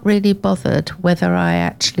 I'm not really bothered whether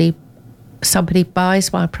somebody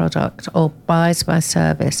buys my product or buys my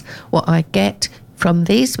service. What I get from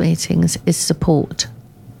these meetings is support.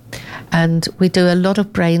 And we do a lot of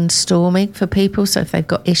brainstorming for people. So if they've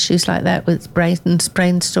got issues like that, with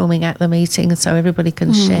brainstorming at the meeting, so everybody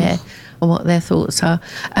can share on what their thoughts are.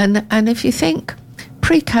 And if you think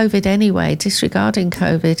pre-COVID anyway, disregarding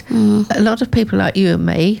COVID, a lot of people like you and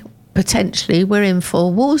me, potentially, we're in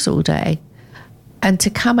 4 walls all day. And to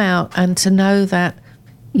come out and to know that,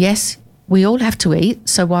 yes, we all have to eat,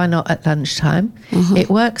 so why not at lunchtime? It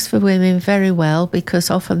works for women very well because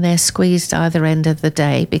often they're squeezed either end of the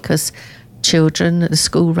day because children, the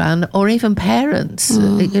school run, or even parents.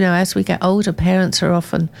 As we get older, parents are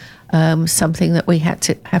often something that we have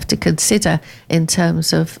to consider in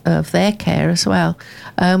terms of their care as well.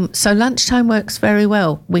 So lunchtime works very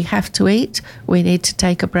well. We have to eat. We need to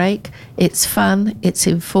take a break. It's fun. It's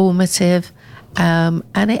informative.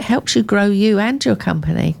 And it helps you grow you and your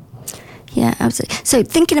company. Yeah, absolutely. So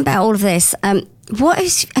thinking about all of this, what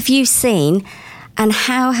have you seen and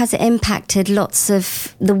how has it impacted lots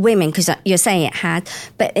of the women? Because you're saying it had,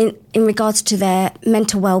 but in regards to their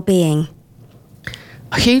mental well-being?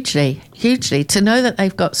 Hugely. To know that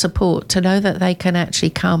they've got support, to know that they can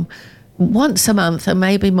actually come once a month and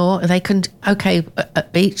maybe more. They can,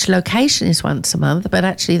 each location is once a month, but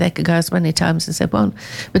actually they could go as many times as they want.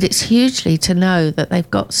 But it's hugely to know that they've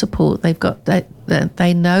got support. They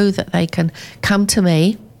know that they can come to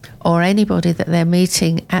me or anybody that they're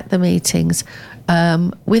meeting at the meetings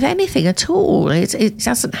with anything at all. It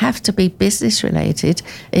doesn't have to be business related.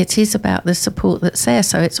 It is about the support that's there.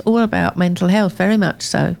 So it's all about mental health, very much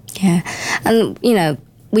so. Yeah. And,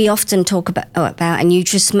 we often talk about, and you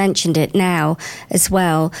just mentioned it now as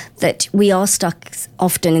well, that we are stuck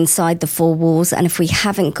often inside the 4 walls. And if we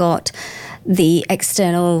haven't got the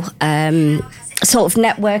external sort of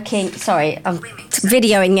networking, sorry, I'm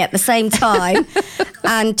videoing at the same time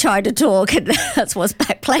and trying to talk, and that's what's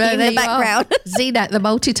playing in the background. Zeenat, the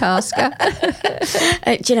multitasker.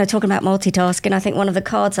 Talking about multitasking, I think one of the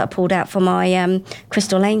cards I pulled out for my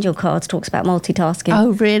Crystal Angel cards talks about multitasking.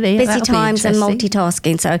 Oh, really? Busy times and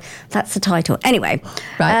multitasking. So that's the title. Anyway,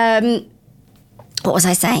 right. What was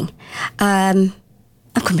I saying? I'm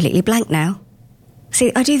completely blank now.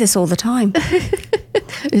 See, I do this all the time.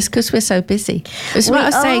 It's because we're so busy. It's what I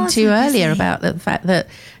was saying to you earlier about the fact that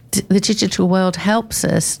the digital world helps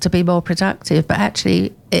us to be more productive, but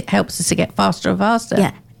actually it helps us to get faster and faster.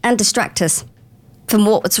 Yeah, and distract us from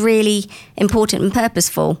what's really important and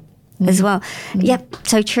purposeful as well. Yep,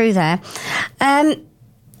 so true there.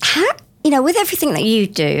 With everything that you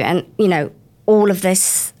do and, all of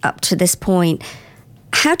this up to this point,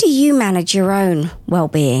 how do you manage your own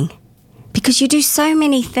well-being? Because you do so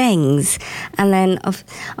many things, and then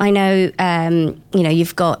I know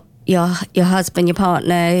you've got your husband, your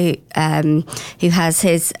partner, who has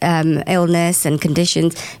his illness and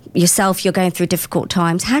conditions. Yourself, you're going through difficult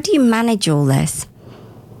times. How do you manage all this?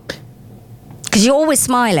 Because you're always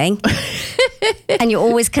smiling, and you're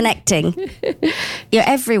always connecting. You're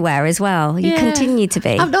everywhere as well. You continue to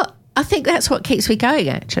be. I think that's what keeps me going,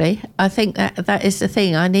 actually. I think that is the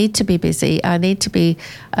thing. I need to be busy. I need to be,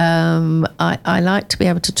 I like to be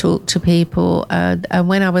able to talk to people. And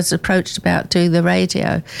when I was approached about doing the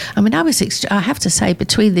radio, I mean, I have to say,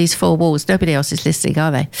 between these 4 walls, nobody else is listening, are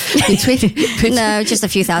they? No, just a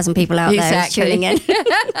few thousand people out there tuning in.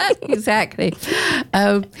 Exactly.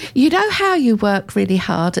 You know how you work really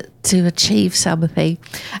hard to achieve something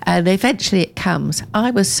and eventually it comes.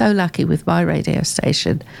 I was so lucky with my radio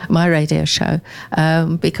station, my radio show,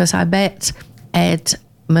 because I met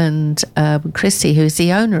Edmund Christie, who's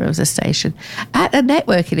the owner of the station, at a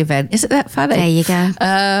networking event. Isn't that funny? There you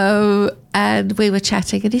go. And we were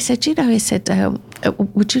chatting and he said,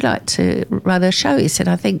 would you like to run a show? He said,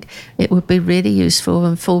 I think it would be really useful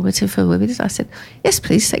and informative for women. I said, yes,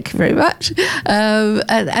 please, thank you very much.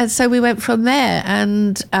 And so we went from there,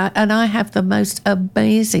 and I have the most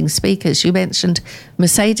amazing speakers. You mentioned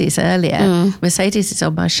Mercedes earlier. Mercedes is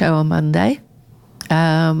on my show on Monday.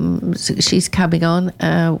 she's coming on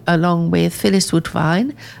along with Phyllis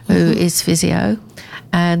Woodvine, who is physio,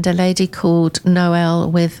 and a lady called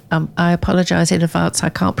Noelle with, I apologise in advance, I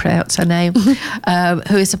can't pronounce her name,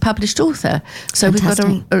 who is a published author. So Fantastic.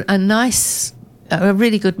 we've got a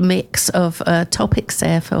really good mix of topics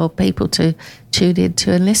there for people to tune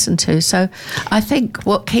into and listen to. So I think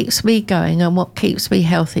what keeps me going and what keeps me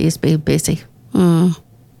healthy is being busy.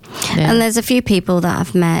 Yeah. And there's a few people that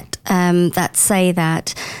I've met that say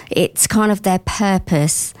that it's kind of their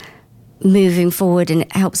purpose moving forward and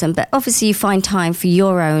it helps them. But obviously you find time for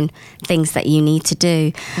your own things that you need to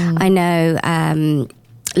do. I know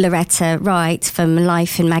Loretta Wright from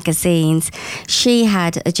Life in Magazines, she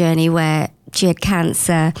had a journey where she had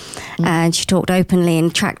cancer and she talked openly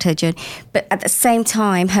and tracked her journey. But at the same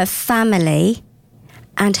time, her family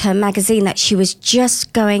and her magazine that she was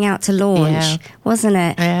just going out to launch, wasn't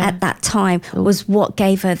it, at that time, was what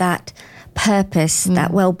gave her that purpose,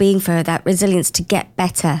 that well-being for her, that resilience to get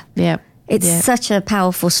better. Yeah. It's such a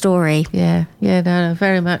powerful story. Yeah, no,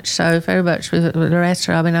 very much so. Very much with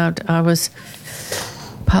Loretta. I mean, I was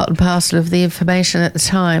part and parcel of the information at the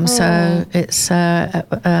time. So it's, I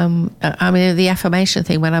mean, the affirmation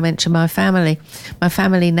thing, when I mention my family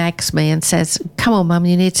nags me and says, come on, Mum,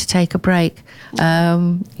 you need to take a break.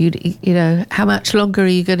 You know, how much longer are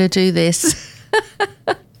you going to do this?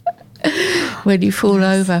 When you fall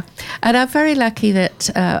over. And I'm very lucky that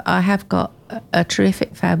I have got a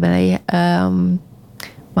terrific family.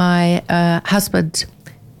 My husband,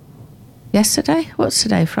 yesterday? What's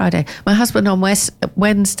today? Friday. My husband on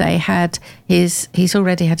Wednesday he's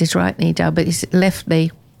already had his right knee done, but his left knee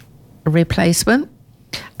replacement.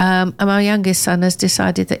 And my youngest son has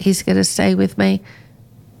decided that he's going to stay with me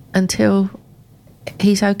until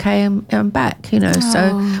he's okay and back, you know,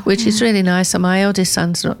 which is really nice. And my eldest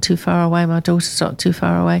son's not too far away, my daughter's not too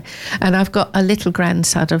far away, and I've got a little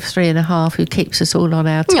grandson of 3.5 who keeps us all on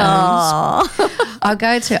our toes.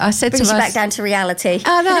 I said Brings to you my, back down to reality.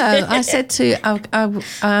 I know. I said to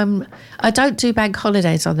I don't do bank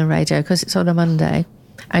holidays on the radio because it's on a Monday,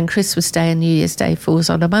 and Christmas Day and New Year's Day falls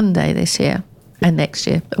on a Monday this year and next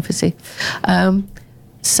year, obviously.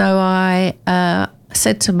 So I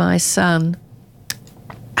said to my son,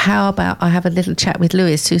 how about I have a little chat with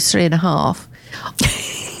Lewis, who's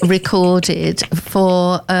 3.5, recorded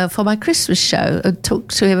for my Christmas show, and talk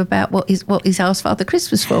to him about what he's asked Father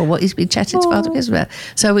Christmas for, what he's been chatting to Father Christmas about.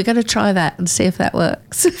 So we're going to try that and see if that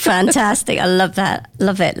works. Fantastic. I love that.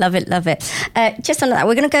 Love it. Just on that,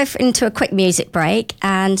 we're going to go into a quick music break,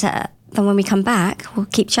 and then when we come back, we'll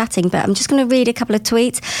keep chatting. But I'm just going to read a couple of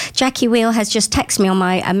tweets. Jackie Wheel has just texted me on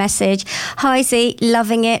my message. Hi, Z,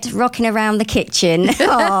 loving it, rocking around the kitchen.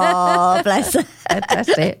 Oh, bless her. That's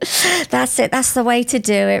it. That's it. That's the way to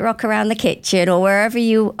do it. Rock around the kitchen or wherever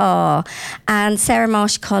you are. And Sarah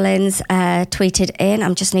Marsh Collins tweeted in.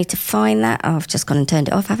 I just need to find that. Oh, I've just gone and turned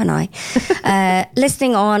it off, haven't I?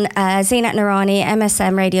 Listening on Zeenat Noorani,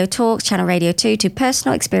 MSM Radio Talks, Channel Radio 2, to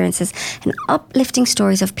personal experiences and uplifting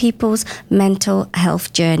stories of people's mental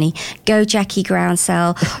health journey. Go Jackie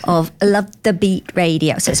Groundsell of Love the Beat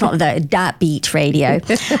Radio. So it's not that Beat Radio.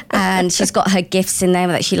 And she's got her gifts in there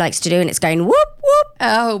that she likes to do, and it's going whoop, whoop.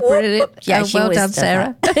 Oh, brilliant. Yeah, well done,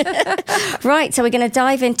 Sarah. Right, so we're going to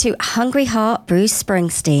dive into Hungry Heart, Bruce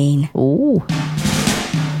Springsteen. Ooh.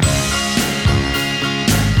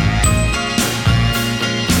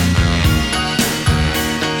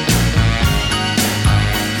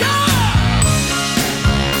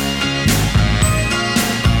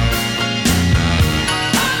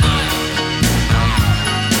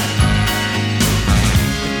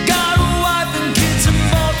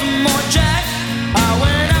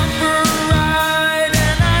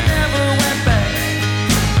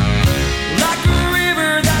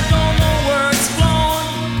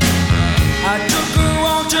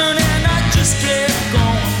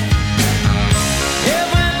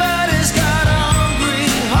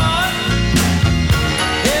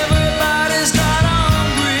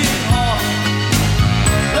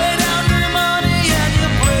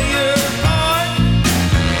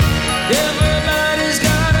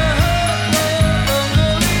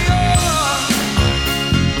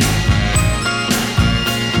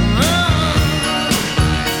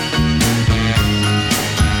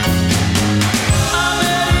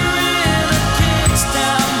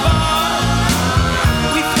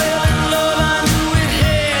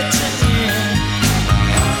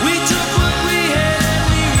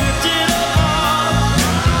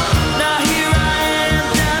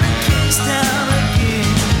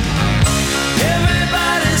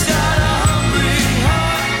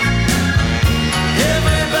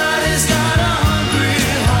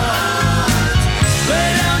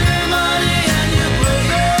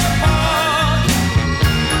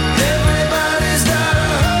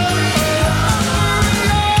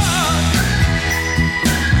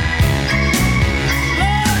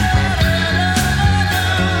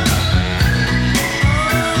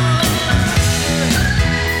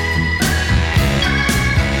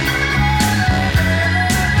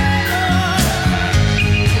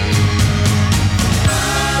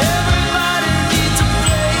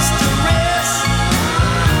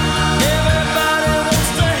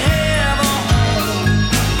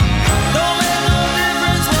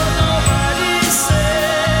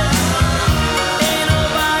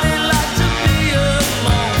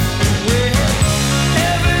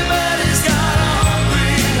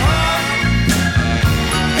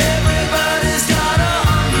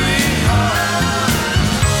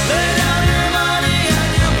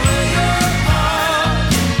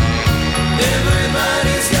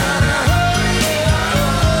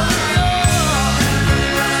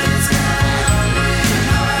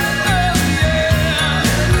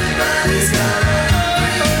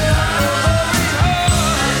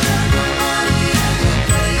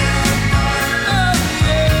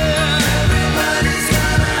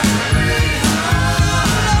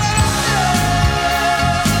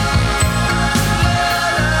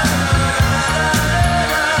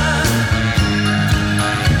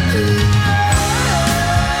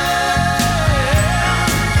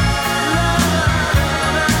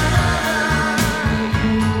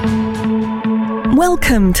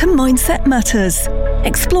 Welcome to Mindset Matters,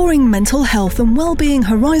 exploring mental health and well-being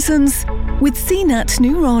horizons with Zeenat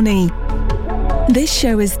Noorani. This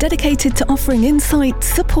show is dedicated to offering insight,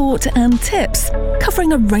 support and tips,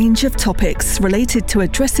 covering a range of topics related to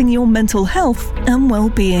addressing your mental health and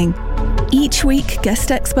well-being. Each week,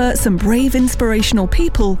 guest experts and brave inspirational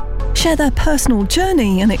people share their personal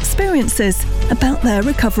journey and experiences about their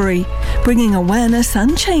recovery, bringing awareness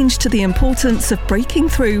and change to the importance of breaking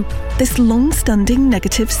through this long-standing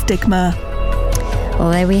negative stigma.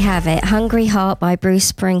 Well, there we have it. Hungry Heart by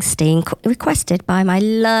Bruce Springsteen, requested by my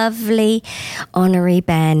lovely honorary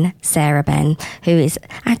Ben, Sarah Ben, who is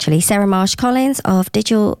actually Sarah Marsh Collins of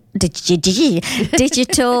Digital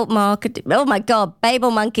Market. Oh my God,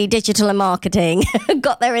 Babel Monkey Digital and Marketing.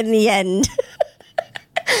 Got there in the end.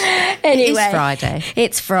 Anyway,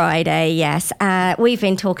 It's Friday, yes. We've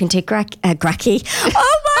been talking to Gracky.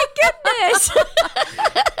 Oh my goodness!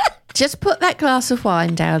 Just put that glass of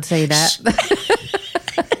wine down, Zeenat.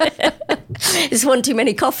 It's one too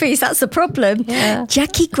many coffees, that's the problem. Yeah.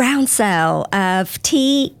 Jackie Groundsell of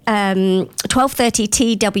 1230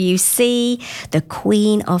 TWC, the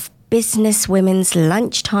Queen of Business Women's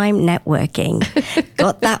Lunchtime Networking.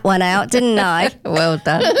 Got that one out, didn't I? Well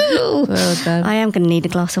done. Well done. I am going to need a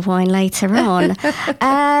glass of wine later on.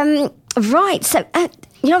 Right, so,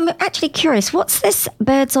 I'm actually curious, what's this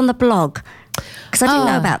Birds on the Blog? Because I didn't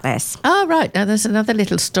know about this. Oh, right. Now, there's another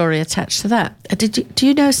little story attached to that. Do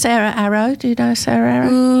you know Sarah Arrow? Do you know Sarah Arrow?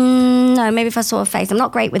 No, maybe if I saw her face. I'm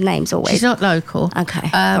not great with names always. She's not local. Okay,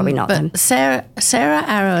 probably not but then. Sarah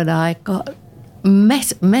Arrow and I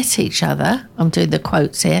met each other, I'm doing the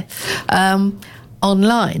quotes here,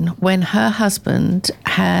 online when her husband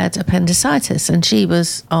had appendicitis, and she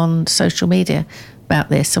was on social media about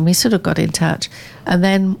this, and we sort of got in touch. And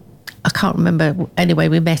then I can't remember, anyway,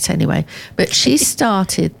 we met anyway. But she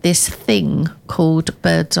started this thing called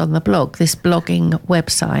Birds on the Blog, this blogging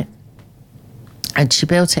website. And she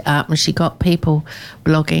built it up and she got people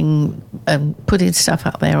blogging and putting stuff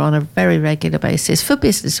up there on a very regular basis for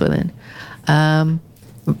businesswomen.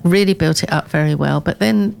 Really built it up very well. But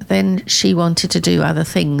then she wanted to do other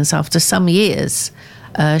things after some years.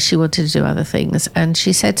 She wanted to do other things. And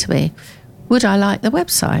she said to me, would I like the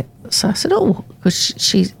website? So I said, oh, because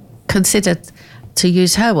she considered, to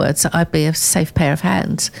use her words, that I'd be a safe pair of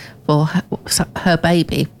hands for her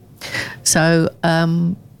baby. So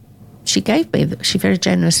she very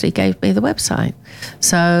generously gave me the website.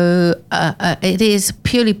 So it is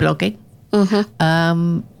purely blogging.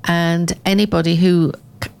 Mm-hmm. And anybody who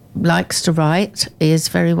likes to write is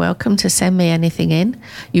very welcome to send me anything in.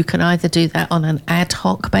 You can either do that on an ad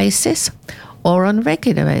hoc basis or on a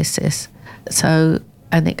regular basis. So,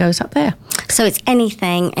 and it goes up there. So it's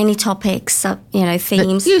anything, any topics,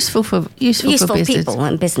 themes. Useful for business. People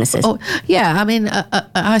and businesses. Oh, yeah, I mean,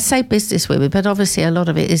 I say business women, but obviously a lot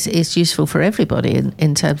of it is useful for everybody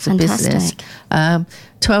in terms of business.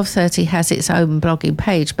 1230 has its own blogging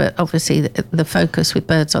page, but obviously the focus with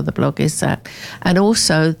Birds on the Blog is that. And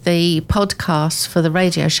also the podcast for the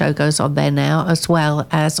radio show goes on there now, as well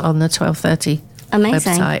as on the 1230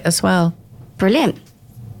 website as well. Brilliant.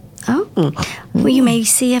 Oh, well, you may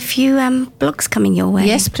see a few blogs coming your way.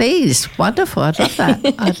 Yes, please. Wonderful. I'd love that.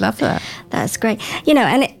 I'd love that. That's great.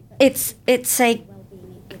 And it's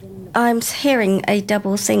I'm hearing a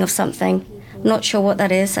double thing of something. Not sure what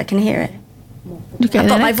that is. I can hear it. I've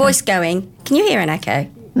got my voice going. Can you hear an echo?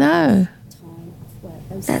 No.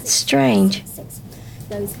 That's strange.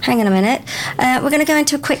 Hang on a minute. We're going to go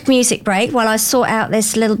into a quick music break while I sort out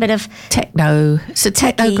this little bit of techno. So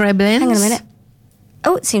techno gremlins. Hang on a minute.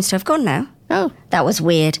 Oh, it seems to have gone now. Oh. That was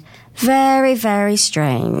weird. Very, very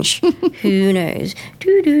strange. Who knows?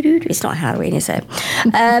 It's not Halloween, is it?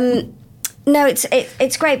 No,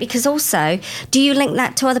 it's great because also, do you link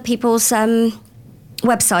that to other people's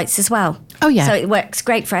websites as well? Oh, yeah. So it works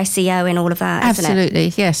great for SEO and all of that, Absolutely,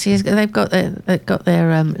 isn't it? yes. They've got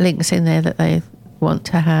their links in there that they want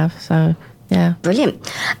to have. So, yeah.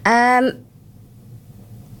 Brilliant.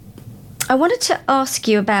 I wanted to ask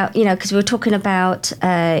you about, because we were talking about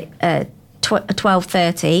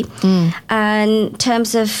 1230 and in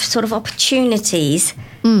terms of sort of opportunities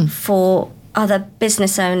for other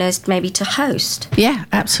business owners maybe to host. Yeah,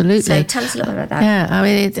 absolutely. So tell us a little bit about that. Yeah, I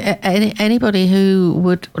mean, anybody who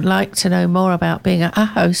would like to know more about being a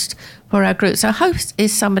host for our group. So a host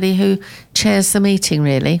is somebody who chairs the meeting,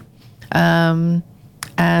 really.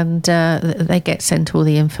 And they get sent all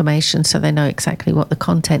the information so they know exactly what the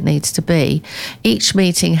content needs to be. Each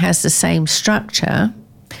meeting has the same structure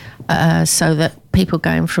so that people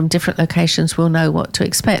going from different locations will know what to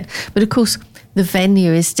expect. But of course, the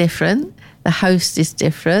venue is different. the host is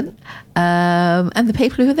different, and the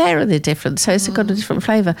people who are there are different. So it's got a different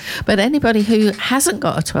flavour. But anybody who hasn't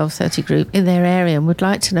got a 12:30 group in their area and would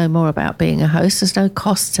like to know more about being a host, there's no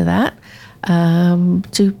cost to that.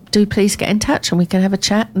 Do please get in touch and we can have a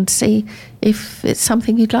chat and see if it's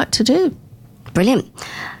something you'd like to do. Brilliant.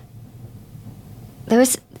 There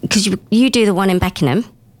is, because you do the one in Beckenham.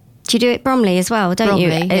 Do you do it Bromley as well, don't you?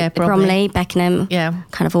 Yeah, Bromley, Beckenham, yeah,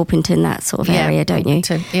 kind of Orpington, that sort of area, don't you?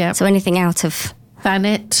 Yeah. So anything out of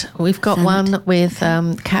Thanet, we've got one with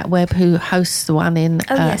Cat Webb, who hosts the one in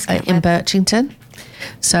Birchington.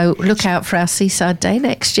 So look out for our Seaside Day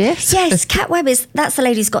next year. Yes, Cat Webb that's the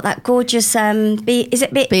lady who's got that gorgeous is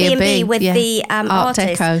it B&B with the Art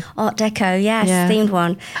Deco. Art Deco, yes, themed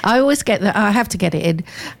one. I always get that. I have to get it in.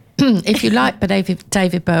 If you like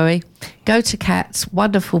David Bowie, go to Cat's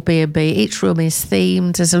wonderful B&B. Each room is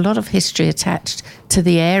themed. There's a lot of history attached to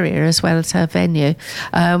the area as well as her venue.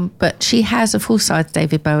 But she has a full-size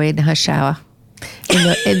David Bowie in her shower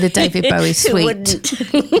in the David Bowie suite.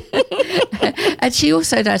 And she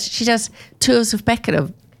also does tours of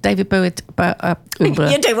Beckenham. David Bowie.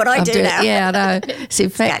 You're doing what I do now. Yeah, I know. It's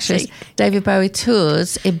infectious. David Bowie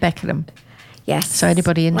tours in Beckenham. Yes. So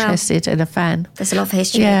anybody interested and a fan. There's a lot of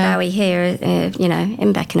history of Bowie here,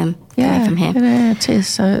 in Beckenham. From here. Yeah, it is.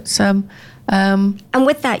 So it's and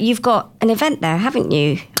with that, you've got an event there, haven't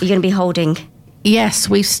you? You're going to be holding. Yes,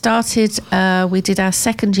 we've started. We did our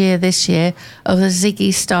second year this year of the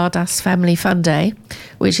Ziggy Stardust Family Fun Day,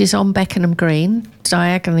 which is on Beckenham Green,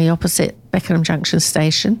 diagonally opposite Beckenham Junction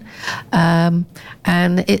Station, and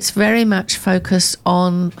it's very much focused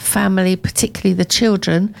on family, particularly the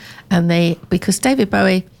children, because David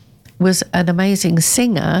Bowie was an amazing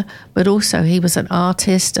singer, but also he was an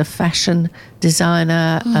artist, a fashion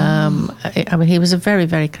designer. He was a very,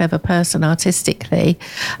 very clever person artistically.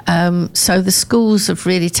 So the schools have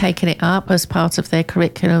really taken it up as part of their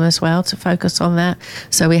curriculum as well to focus on that.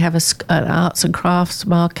 So we have an arts and crafts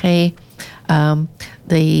marquee.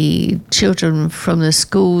 The children from the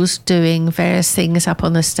schools doing various things up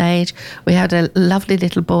on the stage. We had a lovely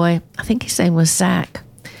little boy, I think his name was Zach,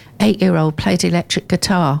 8-year-old, played electric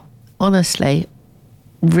guitar. Honestly,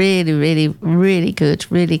 really, really, really good,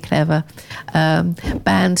 really clever.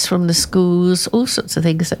 Bands from the schools, all sorts of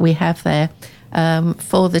things that we have there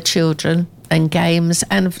for the children, and games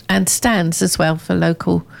and stands as well for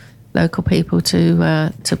local people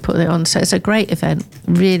to put it on. So it's a great event,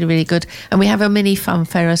 really, really good. And we have a mini fun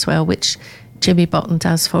fair as well, which Jimmy Botton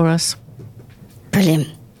does for us. Brilliant.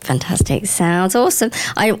 Fantastic. Sounds awesome.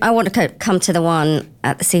 I want to come to the one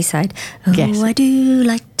at the seaside. Oh, yes. I do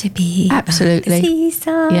like to be absolutely by the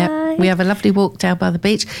seaside. Yeah, we have a lovely walk down by the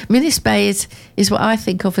beach. Minis Bay is what I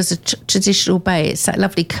think of as a traditional bay. It's that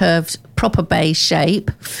lovely curved, proper bay shape.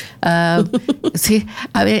 And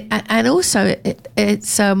also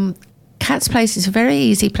it's Cat's Place is a very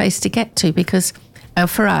easy place to get to because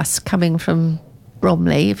for us coming from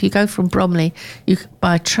Bromley, if you go from Bromley,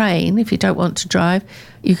 by train, if you don't want to drive,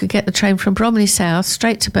 you could get the train from Bromley South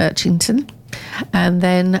straight to Birchington, and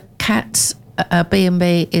then Cat's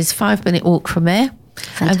B&B is 5-minute walk from there.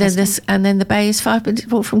 Fantastic. And then the bay is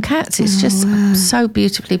 5-minute walk from Cat's. It's just so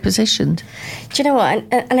beautifully positioned. Do you know what?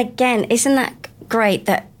 And again, isn't that great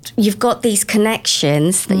that you've got these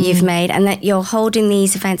connections that you've made, and that you're holding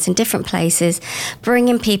these events in different places,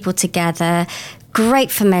 bringing people together,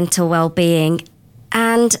 great for mental well-being.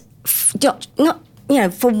 And not,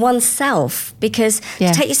 for oneself, because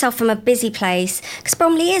to take yourself from a busy place, because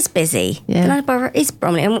Bromley is busy. The United Borough is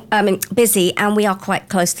Bromley, busy, and we are quite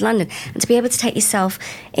close to London. And to be able to take yourself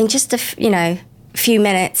in just few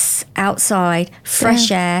minutes outside, fresh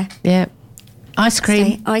air. Yeah. Ice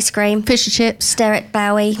cream. Fish and chips. Stare at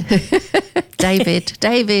Bowie. David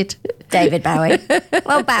Bowie.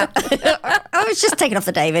 Well, I was just taking off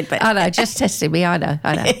the David, but I know, just testing me. I know.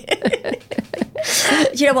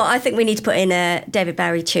 Do you know what? I think we need to put in a David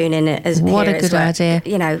Bowie tune in it as well. What a good idea.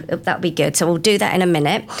 That would be good. So we'll do that in a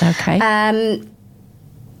minute. Okay. I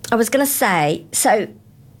was going to say, so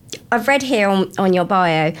I've read here on your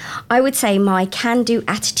bio, I would say my can-do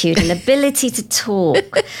attitude and ability to talk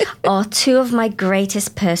are two of my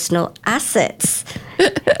greatest personal assets.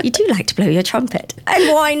 You do like to blow your trumpet.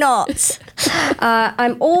 And why not?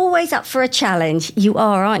 I'm always up for a challenge. You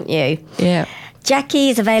are, aren't you? Yeah. Jackie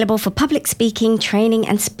is available for public speaking, training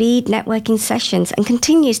and speed networking sessions, and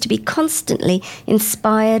continues to be constantly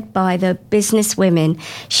inspired by the business women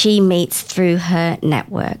she meets through her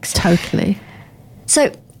networks. Totally.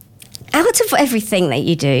 So, out of everything that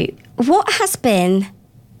you do, what has been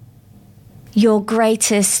your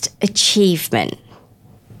greatest achievement?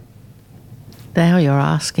 Now you're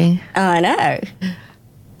asking. I know.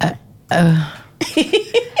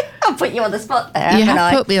 I'll put you on the spot there. You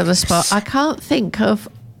have put me on the spot. I can't think of.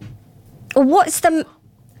 What's the?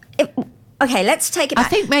 Okay, let's take it back. I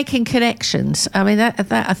think making connections. I mean, that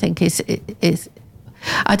I think is.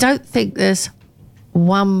 I don't think there's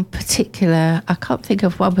one particular. I can't think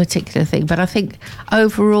of one particular thing, but I think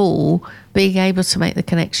overall being able to make the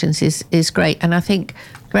connections is great. And I think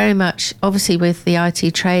very much, obviously, with the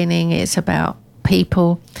IT training, it's about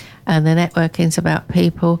people. And the networking's about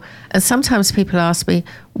people. And sometimes people ask me,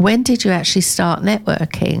 when did you actually start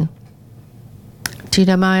networking? Do you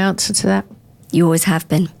know my answer to that? You always have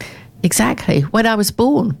been. Exactly. When I was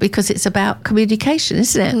born, because it's about communication,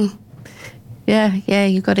 isn't it? Yeah,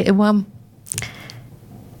 you got it in one.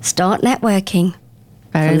 Start networking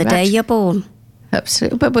from the day you're born.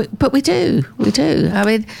 Absolutely. But we do. I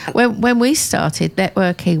mean, when we started,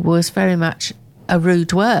 networking was very much a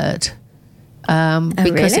rude word.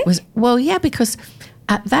 Because really? it was because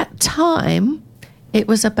at that time it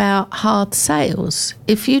was about hard sales.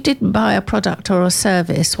 If you didn't buy a product or a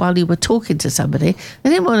service while you were talking to somebody, they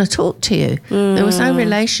didn't want to talk to you. There was no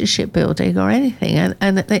relationship building or anything,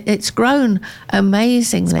 and it's grown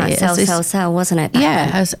amazingly. It's like sell, wasn't it?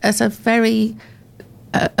 Yeah, as a very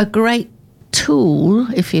a great tool,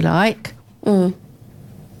 if you like,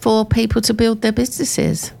 for people to build their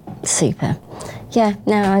businesses. Super. Yeah.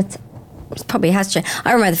 No. It probably has changed.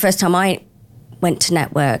 I remember the first time I went to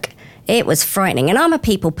network, it was frightening. And I'm a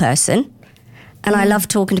people person, and I love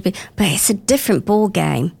talking to people, but it's a different ball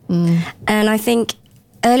game. And I think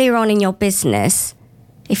earlier on in your business,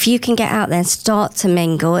 if you can get out there and start to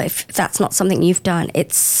mingle, if that's not something you've done,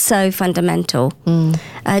 it's so fundamental.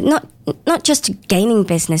 Not just gaining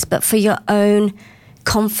business, but for your own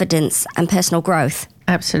confidence and personal growth.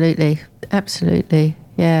 Absolutely.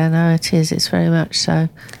 Yeah, no, it is. It's very much so.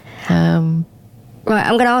 Right,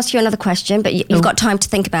 I'm going to ask you another question, but you've got time to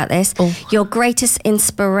think about this. Your greatest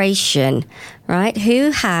inspiration, right?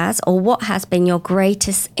 Who has or what has been your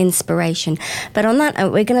greatest inspiration? But on that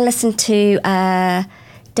note, we're going to listen to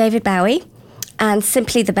David Bowie and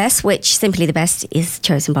Simply the Best, which Simply the Best is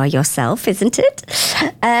chosen by yourself, isn't it?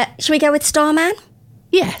 Should we go with Starman?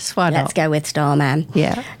 Yes, why not? Let's go with Starman.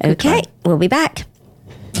 Yeah. Okay, we'll be back.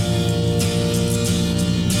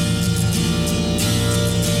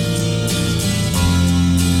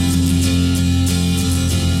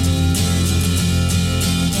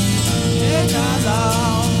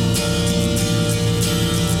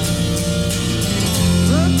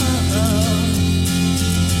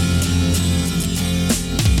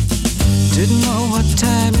 Didn't know what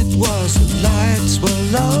time it was, the lights were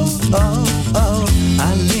low.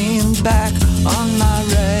 I leaned back on my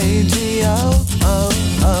radio.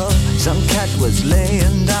 Some cat was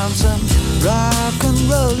laying down some rock and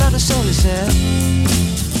roll, that is all he said.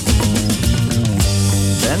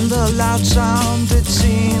 Then the loud sound, it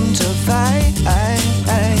seemed to fade.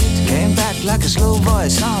 Came back like a slow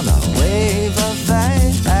voice on a wave of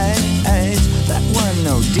fate. That wasn't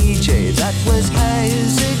no DJ, that was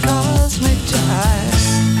hazy cosmic jive.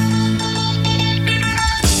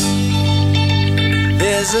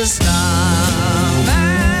 There's a starman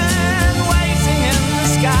waiting in the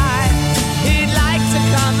sky. He'd like to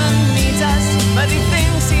come and meet us, but he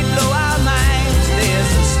thinks he'd blow our minds.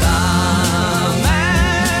 There's a starman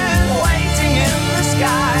waiting in the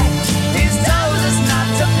sky. He's told us not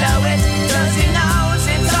to blow it, 'cause he knows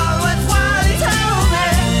it's all worthwhile. He told me,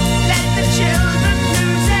 let the children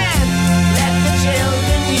lose it, let the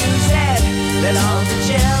children use it, let all the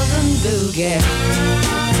children do get.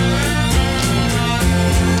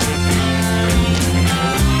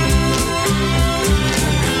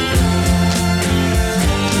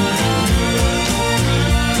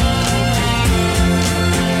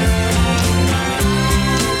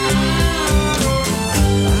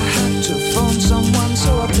 Someone,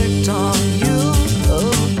 so I picked on you.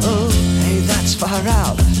 Hey, that's far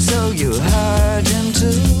out, so you heard him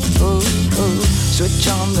too. Switch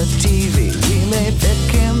on the TV, we may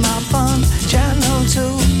pick him up on channel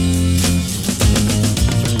 2.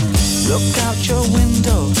 Look out your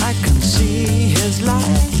window, I can see his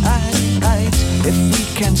light. If we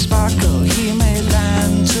can sparkle, he may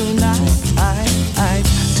land tonight.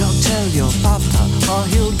 Don't tell your papa, or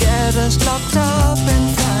he'll get us locked up in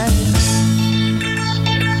fight.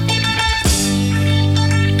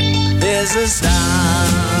 There's a starman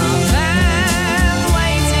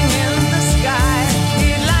waiting in the sky.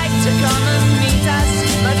 He'd like to come and meet us,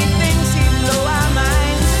 but he thinks he'd blow our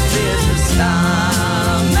minds. There's a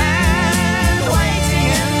starman waiting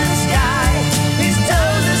in the sky. He's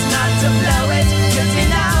told us not to blow it, 'cause he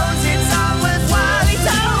knows it's all worthwhile. He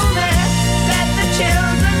told me, let the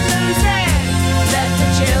children lose it, let the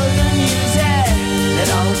children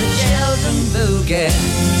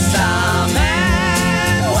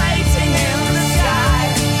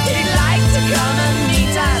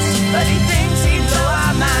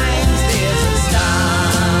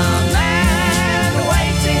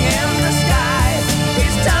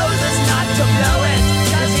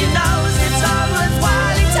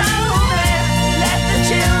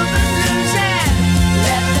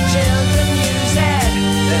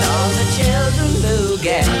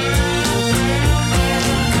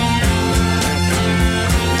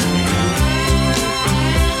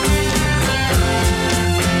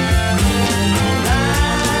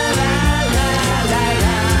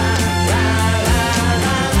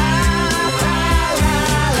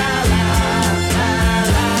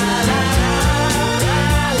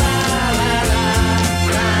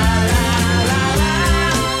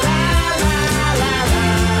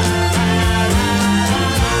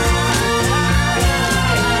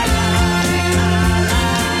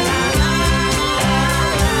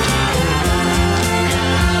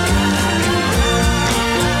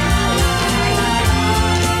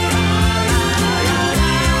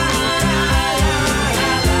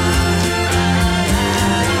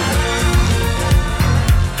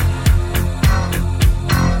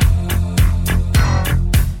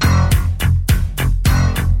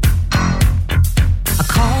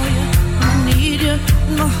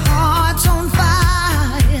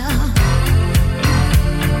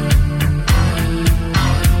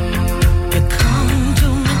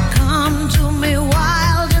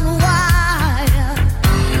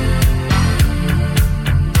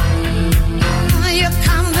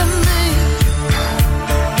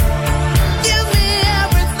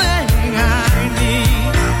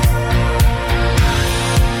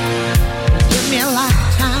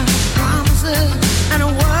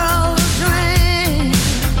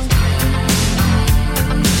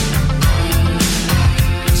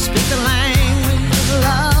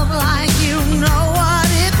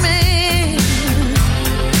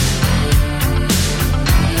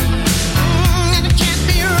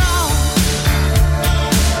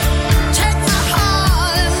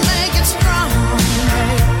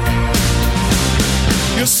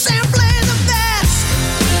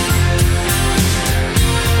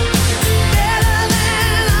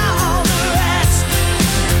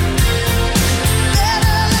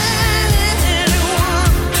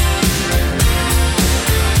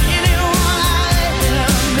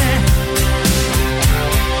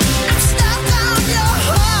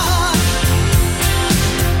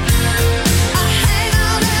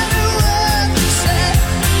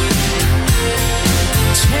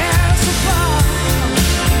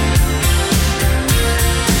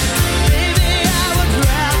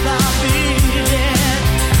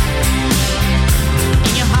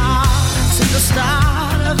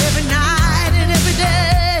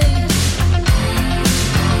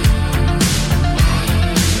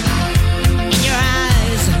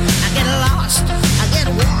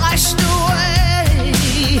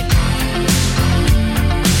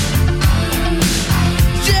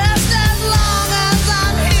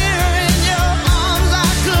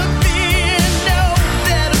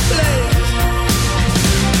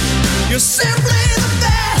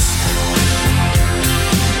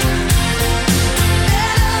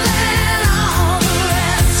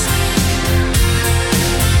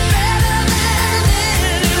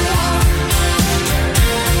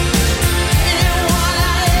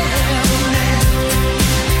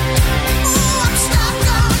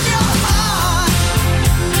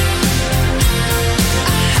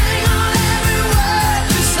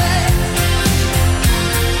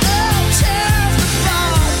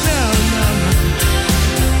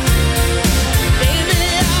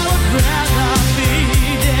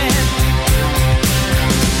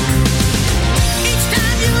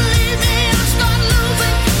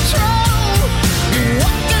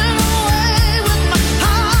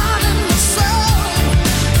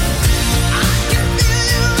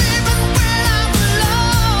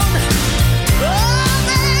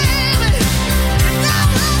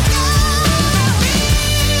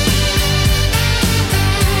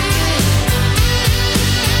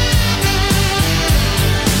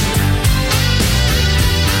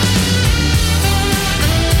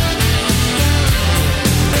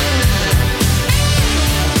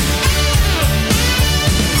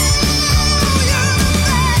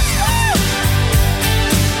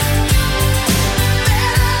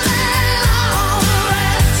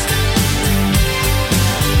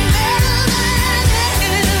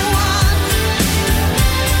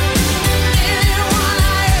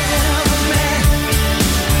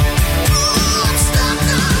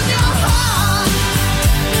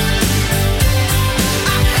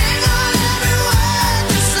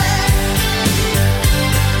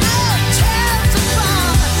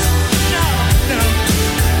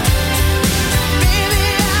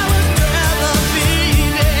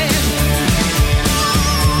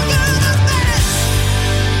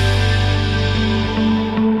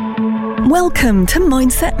Welcome to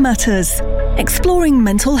Mindset Matters, exploring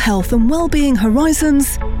mental health and well-being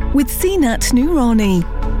horizons with Zeenat Noorani.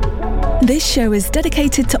 This show is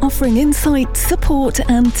dedicated to offering insight, support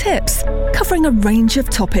and tips covering a range of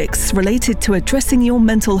topics related to addressing your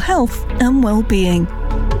mental health and well-being.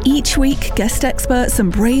 Each week, guest experts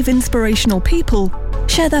and brave inspirational people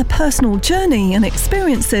share their personal journey and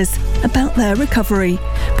experiences about their recovery,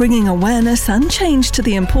 bringing awareness and change to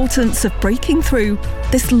the importance of breaking through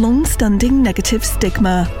this long-standing negative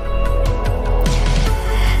stigma.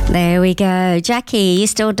 There we go. Jackie, you're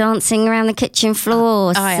still dancing around the kitchen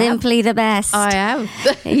floor. Simply the best. I am.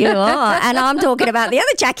 You are. And I'm talking about the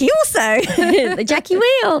other Jackie also, the Jackie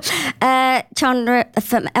Wheel. Chandra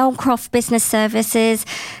from Elcroft Business Services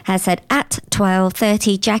has said, at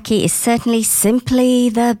 12:30, Jackie is certainly simply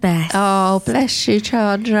the best. Oh, bless you,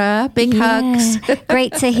 Chandra. Big hugs.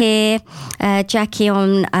 Great to hear. Jackie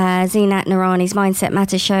on Zeenat Noorani's Mindset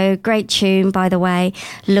Matters show. Great tune, by the way.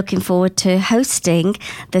 Looking forward to hosting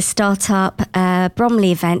the Startup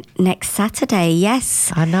Bromley event next Saturday.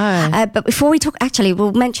 Yes. I know. But before we talk, actually,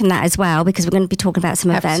 we'll mention that as well because we're going to be talking about some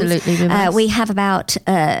events. Absolutely. We have about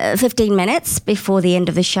 15 minutes before the end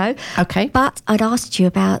of the show. Okay. But I'd asked you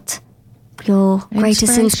about your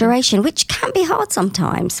greatest inspiration, which can be hard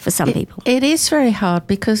sometimes for some people. It is very hard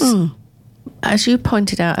because, as you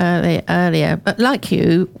pointed out earlier, but like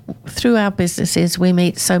you, through our businesses, we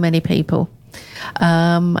meet so many people.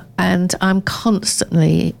 And I'm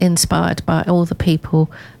constantly inspired by all the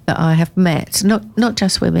people that I have met, not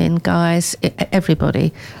just women, guys,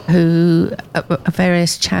 everybody who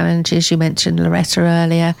various challenges. You mentioned Loretta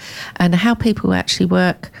earlier, and how people actually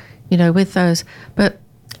work, with those. But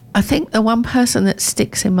I think the one person that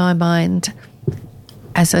sticks in my mind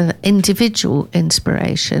as an individual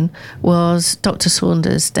inspiration was Dr.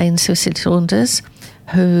 Saunders, Dame Cecily Saunders,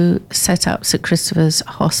 who set up St Christopher's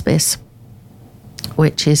Hospice,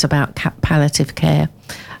 which is about palliative care.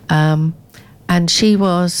 And she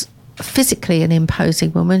was physically an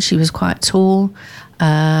imposing woman. She was quite tall.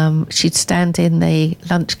 She'd stand in the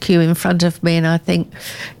lunch queue in front of me, and I think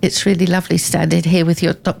it's really lovely standing here with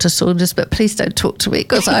your Dr. Saunders, but please don't talk to me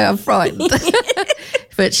because I am frightened.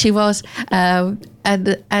 But she was, and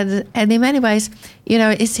in many ways,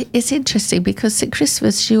 it's interesting because St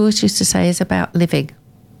Christopher's, she always used to say, is about living.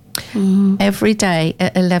 Mm. Every day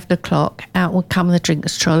at 11 o'clock, out would come the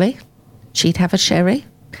drinks trolley. She'd have a sherry.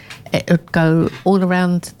 It would go all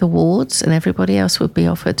around the wards, and everybody else would be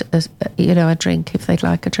offered, a drink if they'd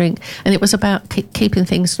like a drink. And it was about keeping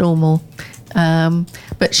things normal.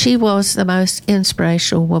 But she was the most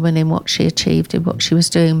inspirational woman in what she achieved, in what she was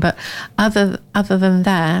doing. But other than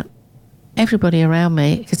that, everybody around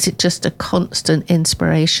me, it's just a constant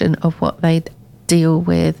inspiration of what they deal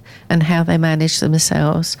with and how they manage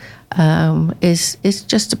themselves. Is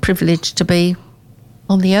just a privilege to be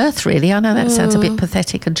on the earth, really. I know that sounds a bit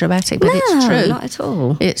pathetic and dramatic, but it's true. Not at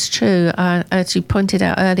all. It's true. As you pointed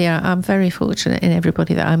out earlier, I'm very fortunate in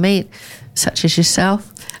everybody that I meet, such as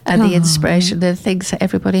yourself, and the inspiration, the things that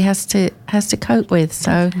everybody has to cope with.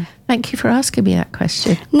 So thank you for asking me that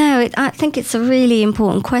question. No, I think it's a really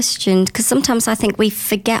important question because sometimes I think we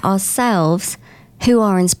forget ourselves who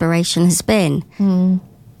our inspiration has been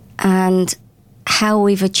and how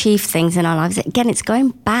we've achieved things in our lives. Again, it's going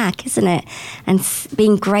back, isn't it? And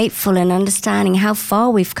being grateful and understanding how far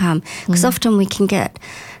we've come. Because often we can get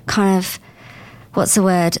kind of,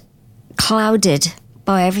 clouded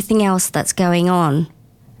by everything else that's going on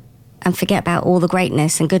and forget about all the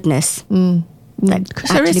greatness and goodness. Because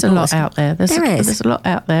there is a lot out there. There's a lot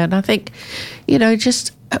out there. And I think,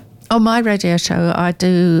 just on my radio show, I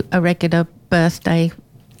do a regular birthday.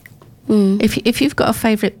 If you've got a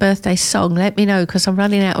favourite birthday song, let me know because I'm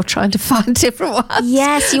running out of trying to find different ones.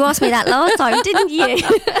 Yes, you asked me that last time, didn't you?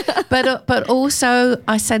 But also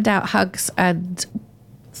I send out hugs and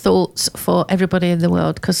thoughts for everybody in the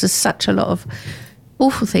world because there's such a lot of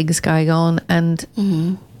awful things going on and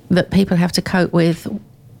that people have to cope with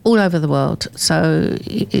all over the world. So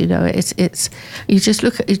it's you just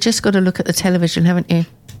got to look at the television, haven't you?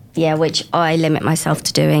 Yeah, which I limit myself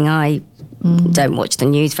to doing. I don't watch the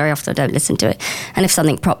news very often. I don't listen to it. And if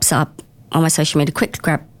something props up on my social media, quick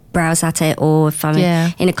browse at it, or if I'm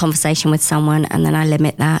in a conversation with someone, and then I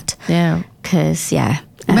limit that. Yeah. Because, it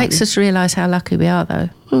makes us realise how lucky we are, though.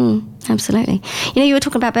 Absolutely. You were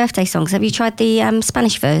talking about birthday songs. Have you tried the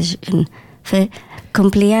Spanish version for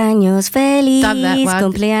Cumpleaños feliz? Done that one.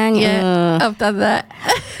 Cumpleaños. Yeah, I've done that.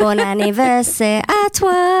 Bon anniversaire à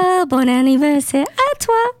toi. Bon anniversaire à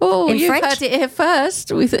toi. Oh, in you French. heard it here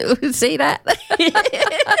first. We see that.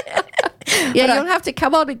 Yeah, you'll have to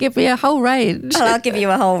come on and give me a whole range. Well, I'll give you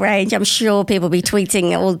a whole range. I'm sure people will be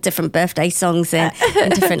tweeting all different birthday songs in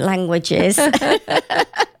different languages. So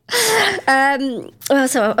I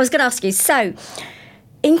was going to ask you, so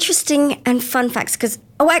interesting and fun facts, because,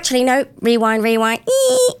 rewind.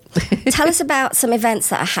 Tell us about some events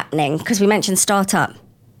that are happening, because we mentioned Startup.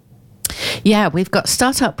 Yeah, we've got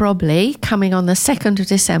Startup Bromley coming on the 2nd of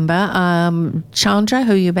December. Chandra,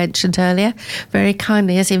 who you mentioned earlier, very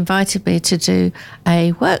kindly has invited me to do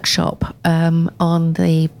a workshop on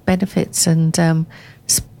the benefits and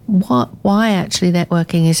why actually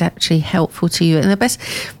networking is actually helpful to you. And the best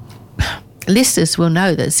listeners will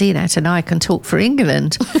know that Zeenat and I can talk for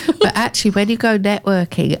England, but actually when you go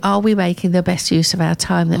networking, are we making the best use of our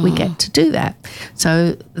time that we get to do that?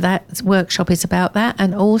 So that workshop is about that.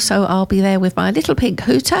 And also I'll be there with my little pink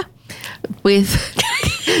hooter with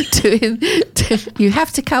you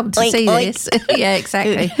have to come to oink, see oink. this. Yeah,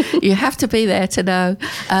 exactly. You have to be there to know.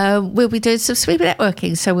 We'll be doing some sweet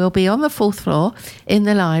networking. So we'll be on the 4th floor in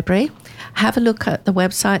the library. Have a look at the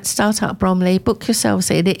website, Startup Bromley, book yourselves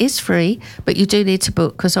in. It is free, but you do need to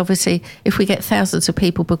book, because obviously if we get thousands of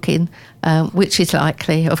people booking, which is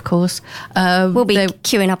likely, of course. We'll be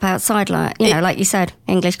queuing up outside, like you said,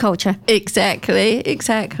 English culture. Exactly.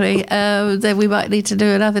 Then we might need to do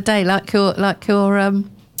another day, like your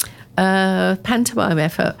pantomime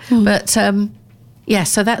effort. But so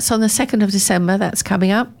that's on the 2nd of December. That's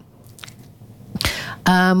coming up.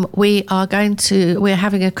 We're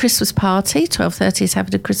having a Christmas party. 12:30 is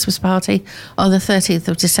having a Christmas party on the 30th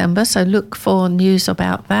of December. So look for news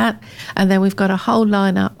about that. And then we've got a whole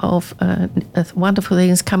lineup of wonderful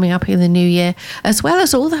things coming up in the new year, as well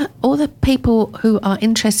as all the people who are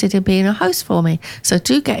interested in being a host for me. So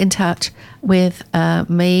do get in touch with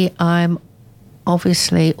me. I'm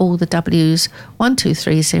obviously all the W's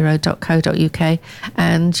 1230.co.uk,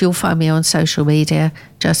 and you'll find me on social media.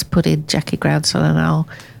 Just put in Jackie Groundsell and I'll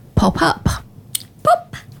pop up.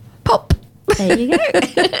 Pop. There you go.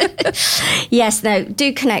 Yes, no,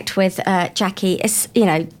 do connect with Jackie. It's,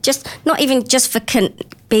 just not even just for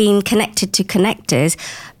being connected to connectors,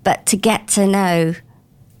 but to get to know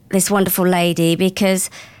this wonderful lady, because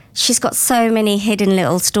she's got so many hidden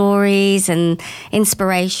little stories and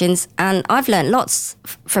inspirations. And I've learned lots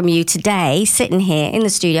from you today, sitting here in the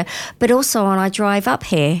studio, but also on our drive up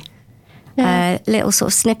here. Little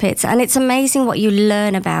sort of snippets. And it's amazing what you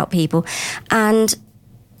learn about people. And,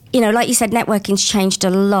 like you said, networking's changed a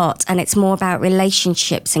lot, and it's more about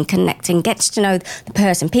relationships and connecting, gets to know the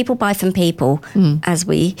person. People buy from people, as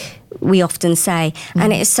we often say.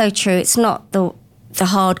 And it is so true. It's not the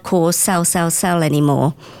hardcore sell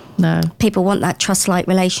anymore. No. People want that trust-like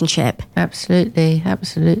relationship. Absolutely.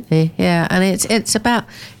 Yeah, and it's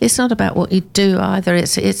not about what you do either.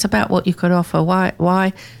 It's about what you can offer.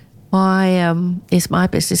 Why is my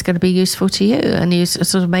business going to be useful to you? And you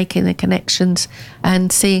sort of making the connections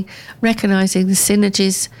and recognizing the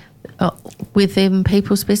synergies within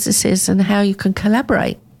people's businesses and how you can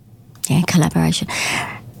collaborate. Yeah, collaboration.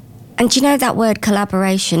 And that word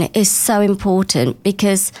collaboration is so important,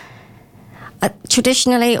 because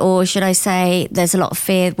traditionally, or should I say, there's a lot of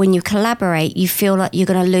fear when you collaborate. You feel like you're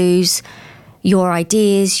going to lose your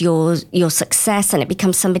ideas, your success, and it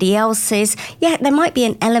becomes somebody else's. Yeah, there might be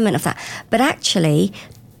an element of that, but actually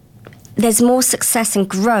there's more success and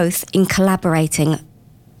growth in collaborating.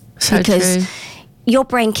 So because true. Your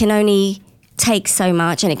brain can only take so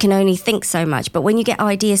much and it can only think so much, but when you get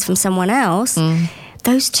ideas from someone else,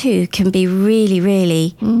 those two can be really,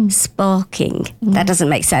 really sparking. That doesn't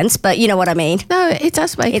make sense, but you know what I mean. No, it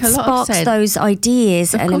does make a lot of sense. It sparks those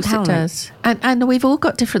ideas and empowerment. It does. And we've all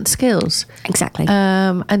got different skills. Exactly.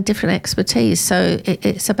 And different expertise. So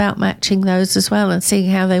it's about matching those as well and seeing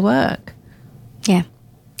how they work. Yeah.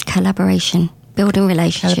 Collaboration. Building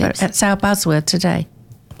relationships. That's our buzzword today.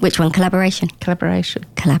 Which one? Collaboration? Collaboration.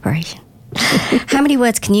 How many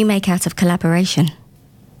words can you make out of collaboration?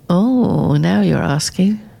 Oh, now you're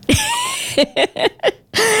asking.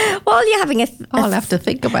 Well, you're having I'll have to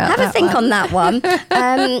think about that. Have a think on that one.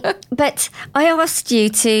 But I asked you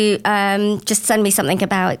to just send me something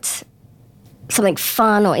about something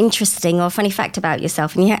fun or interesting or a funny fact about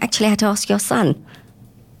yourself, and you actually had to ask your son.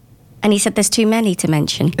 And he said there's too many to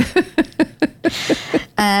mention.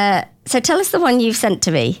 So tell us the one you've sent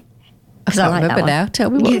to me. I can't remember now.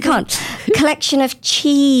 Tell me what. You can't. Collection of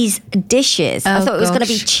cheese dishes. I thought it was going to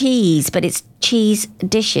be cheese, but it's cheese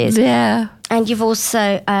dishes. Yeah. And you've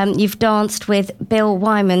also you've danced with Bill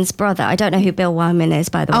Wyman's brother. I don't know who Bill Wyman is,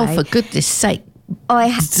 by the way. Oh, for goodness sake!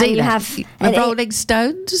 You have the Rolling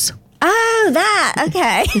Stones. Oh, that.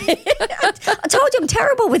 Okay. I told you I'm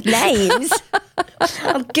terrible with names.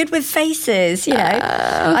 I'm good with faces, you know.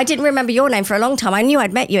 I didn't remember your name for a long time. I knew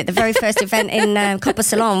I'd met you at the very first event in Copper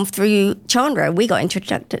Salon through Chandra. We got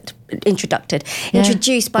introduced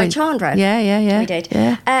by Chandra. Yeah. We did.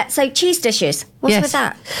 Yeah. So cheese dishes. What's with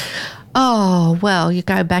that? Oh, well, you're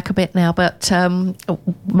going back a bit now, but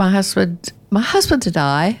my husband and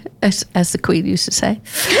I, as the Queen used to say,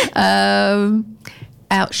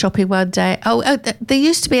 out shopping one day. There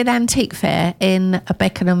used to be an antique fair in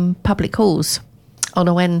Beckenham Public Halls on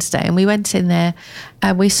a Wednesday, and we went in there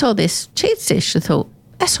and we saw this cheese dish and thought,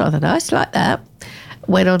 that's rather nice, like that.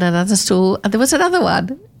 Went on another stall and there was another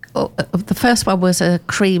one. The first one was a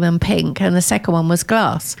cream and pink and the second one was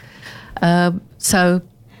glass. So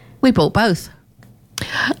we bought both.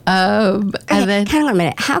 And then, hang on a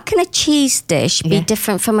minute. How can a cheese dish be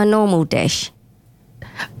different from a normal dish?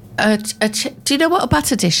 Do you know what a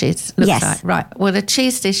butter dish is? Looks like? Right. Well, a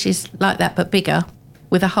cheese dish is like that, but bigger,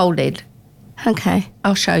 with a hole in. Okay.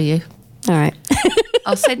 I'll show you. All right.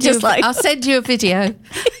 I'll send you. I'll send you a video.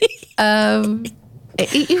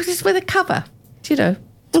 It was with a cover. You know,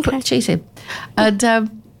 to put the cheese in, and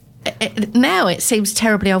now it seems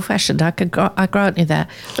terribly old-fashioned. I grant you that.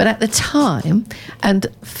 But at the time, and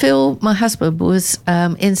Phil, my husband, was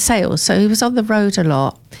in sales, so he was on the road a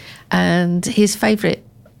lot, and his favourite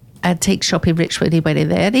antique shop in Richmond, he went in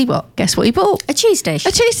there and guess what he bought? A cheese dish.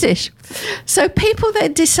 A cheese dish. So people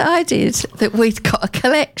then decided that we'd got a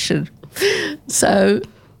collection. So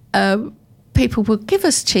people would give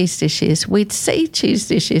us cheese dishes. We'd see cheese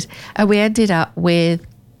dishes and we ended up with,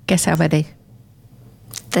 guess how many?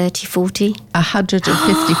 30, 40?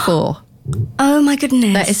 154. Oh my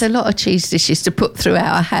goodness. That is a lot of cheese dishes to put through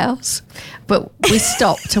our house. But we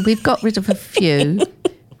stopped and we've got rid of a few.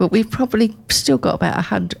 But we've probably still got about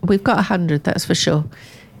 100. We've got 100, that's for sure.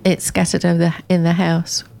 It's scattered over in the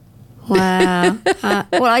house. Wow.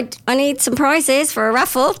 Well, I need some prizes for a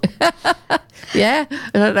raffle. Yeah.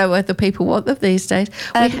 I don't know whether people want them these days.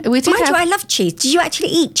 We did I love cheese. Did you actually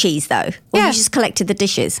eat cheese, though? Or you just collected the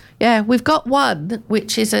dishes? Yeah, we've got one,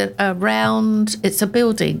 which is a round... It's a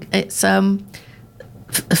building. It's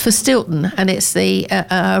for Stilton, and it's the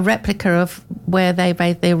a replica of where they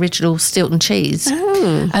made the original Stilton cheese.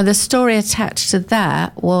 Oh. And the story attached to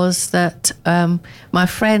that was that my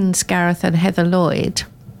friends Gareth and Heather Lloyd...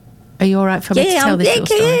 Are you all right for me to tell this little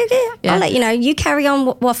story? Yeah. I'll let you know. You carry on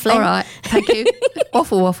waffling. All right, thank you.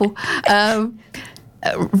 Waffle.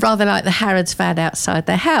 Rather like the Harrods van outside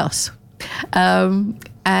their house.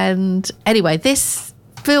 And anyway, this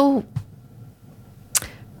Phil...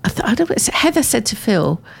 I don't know. Heather said to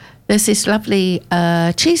Phil, "There's this lovely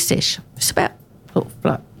cheese dish. It's about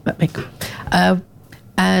that big,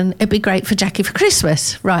 and it'd be great for Jackie for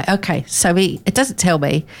Christmas." Right? Okay. So it doesn't tell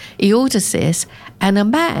me. He orders this, and a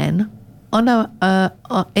man in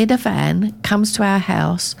a van comes to our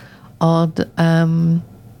house on the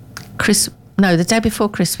day before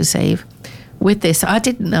Christmas Eve with this. I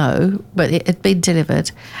didn't know, but it had been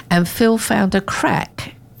delivered, and Phil found a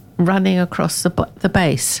crack running across the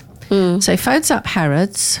base. So he phones up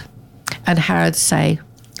Harrods, and Harrods say,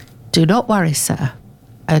 "Do not worry, sir.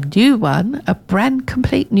 A new one, a brand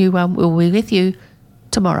complete new one, will be with you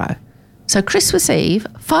tomorrow." So Christmas Eve,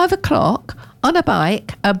 5:00, on a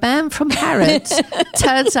bike, a man from Harrods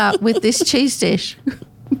turns up with this cheese dish.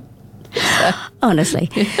 Honestly,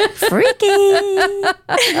 freaky.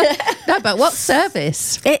 No, but what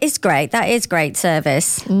service? It is great. That is great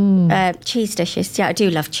service. Cheese dishes. Yeah, I do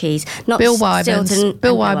love cheese. Not Bill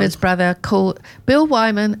Wyman's brother called Bill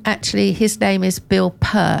Wyman. Actually, his name is Bill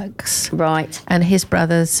Perks. Right. And his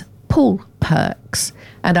brother's Paul Perks.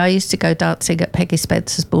 And I used to go dancing at Peggy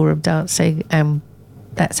Spencer's ballroom dancing, and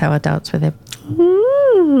that's how I danced with him.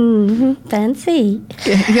 Ooh, fancy.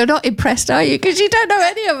 You're not impressed, are you? Because you don't know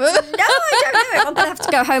any of them. No, I don't know. I'm going to have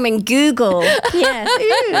to go home and Google. Yes.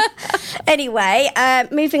 Anyway,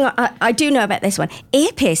 moving on. I do know about this one.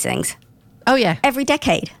 Ear piercings. Oh, yeah. Every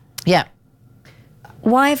decade. Yeah.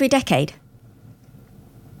 Why every decade?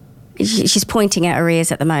 She's pointing at her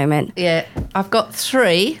ears at the moment. Yeah. I've got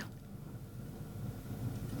three.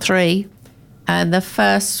 And the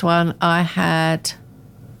first one I had...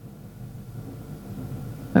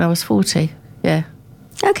 when I was 40, yeah.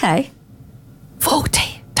 Okay.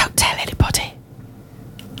 40, don't tell anybody.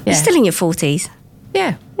 Yeah. You're still in your 40s.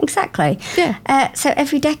 Yeah. Exactly. Yeah. So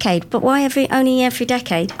every decade, but why only every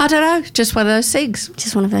decade? I don't know, just one of those things.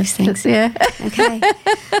 Just one of those things. Yeah. Okay.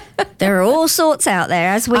 There are all sorts out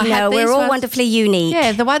there, as we know. We're all wonderfully unique.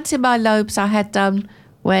 Yeah, the ones in my lobes I had done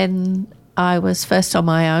when I was first on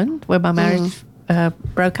my own, when my marriage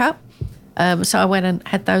broke up. So I went and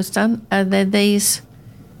had those done, and then these.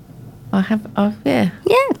 Yeah.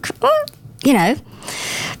 Well, you know,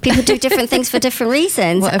 people do different things for different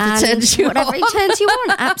reasons. Whatever turns you on.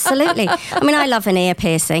 Absolutely. I mean, I love an ear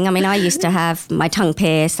piercing. I mean, I used to have my tongue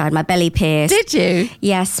pierced. I had my belly pierced. Did you?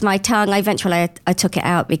 Yes, my tongue. Eventually, I took it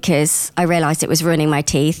out because I realised it was ruining my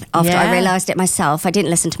teeth. After I realised it myself, I didn't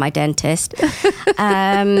listen to my dentist.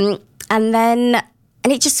 And then...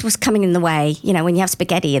 And it just was coming in the way, you know, when you have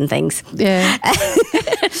spaghetti and things. Yeah.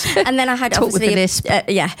 And then I had obviously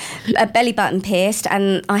a belly button pierced,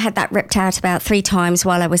 and I had that ripped out about 3 times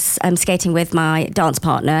while I was skating with my dance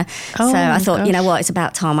partner. So I thought, you know what, it's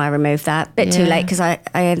about time I removed that. Bit too late because I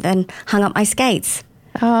then hung up my skates.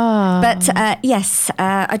 Oh. But yes,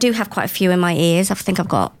 I do have quite a few in my ears. I think I've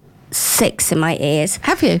got 6 in my ears.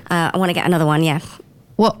 Have you? I want to get another one, yeah.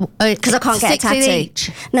 What? Because I can't get a tattoo. Each?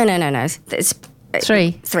 No. It's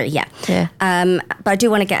 3, yeah. But I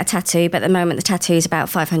do want to get a tattoo, but at the moment the tattoo is about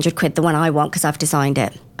 500 quid, the one I want, because I've designed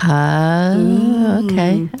it.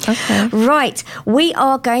 Okay. Right, we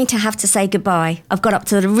are going to have to say goodbye. I've got up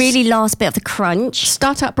to the really last bit of the crunch.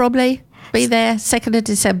 Start up, Bromley. Be there 2nd of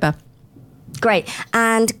December. Great.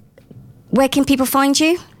 And where can people find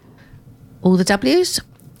you? All the W's,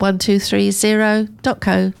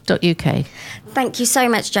 1230.co.uk. Thank you so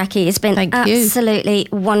much, Jackie. It's been absolutely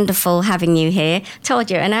wonderful having you here. Told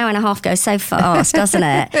you, an hour and a half goes so fast, doesn't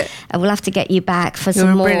it? And we'll have to get you back for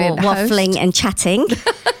some more waffling and chatting.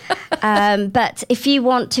 But if you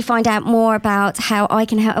want to find out more about how I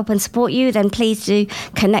can help and support you, then please do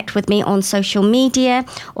connect with me on social media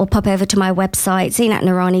or pop over to my website,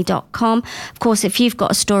 zeenatnoorani.com. Of course, if you've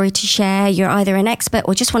got a story to share, you're either an expert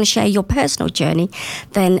or just want to share your personal journey,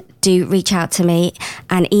 then do reach out to me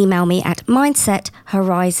and email me at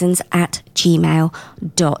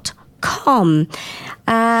mindsethorizons@gmail.com.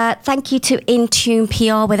 Thank you to Intune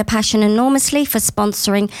PR with a Passion enormously for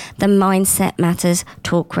sponsoring the Mindset Matters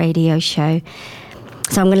Talk Radio show.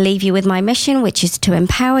 So I'm going to leave you with my mission, which is to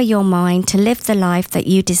empower your mind to live the life that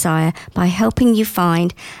you desire by helping you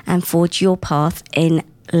find and forge your path in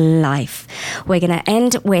life. We're going to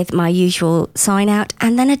end with my usual sign out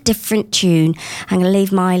and then a different tune. I'm going to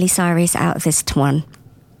leave Miley Cyrus out of this one.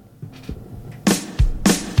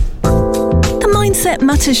 The Mindset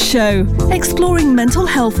Matters Show, exploring mental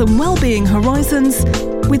health and well-being horizons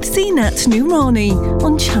with Zeenat Noorani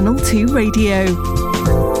on Channel 2 Radio.